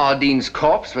 Jardine's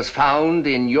corpse was found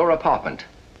in your apartment.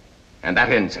 And that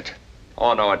ends it.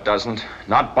 Oh, no, it doesn't.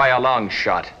 Not by a long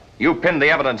shot. You pinned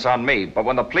the evidence on me, but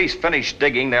when the police finish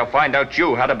digging, they'll find out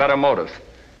you had a better motive.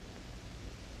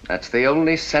 That's the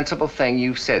only sensible thing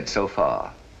you've said so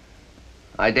far.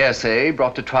 I dare say,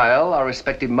 brought to trial, our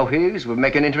respective motives would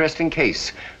make an interesting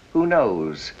case. Who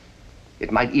knows?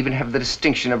 It might even have the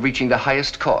distinction of reaching the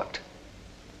highest court.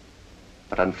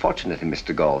 But unfortunately,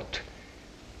 Mr. Galt,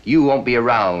 you won't be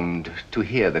around to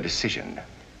hear the decision.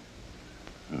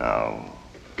 Now,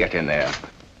 get in there.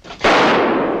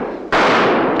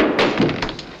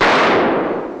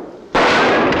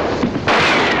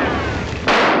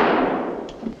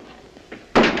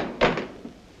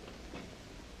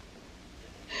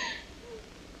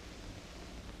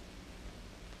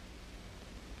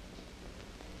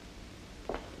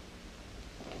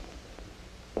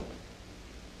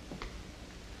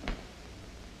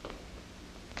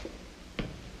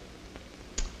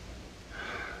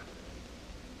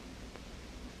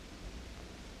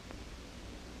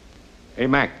 Hey,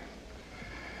 Mac.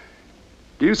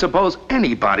 Do you suppose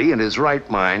anybody in his right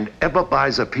mind ever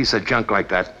buys a piece of junk like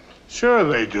that? Sure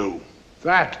they do.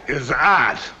 That is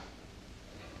art.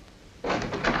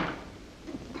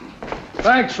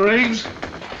 Thanks, Reeves.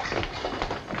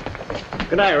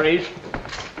 Good night, Reeves.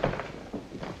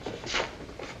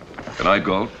 Good night,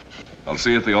 Galt. I'll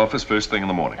see you at the office first thing in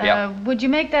the morning. Would you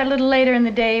make that a little later in the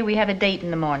day? We have a date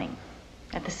in the morning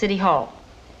at the city hall.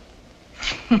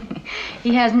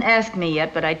 He hasn't asked me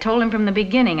yet, but I told him from the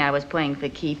beginning I was playing for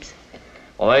keeps.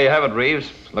 Well, there you have it,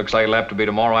 Reeves. Looks like it'll have to be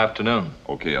tomorrow afternoon.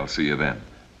 Okay, I'll see you then.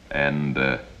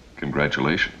 And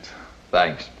congratulations.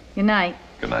 Thanks. Good night.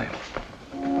 Good night.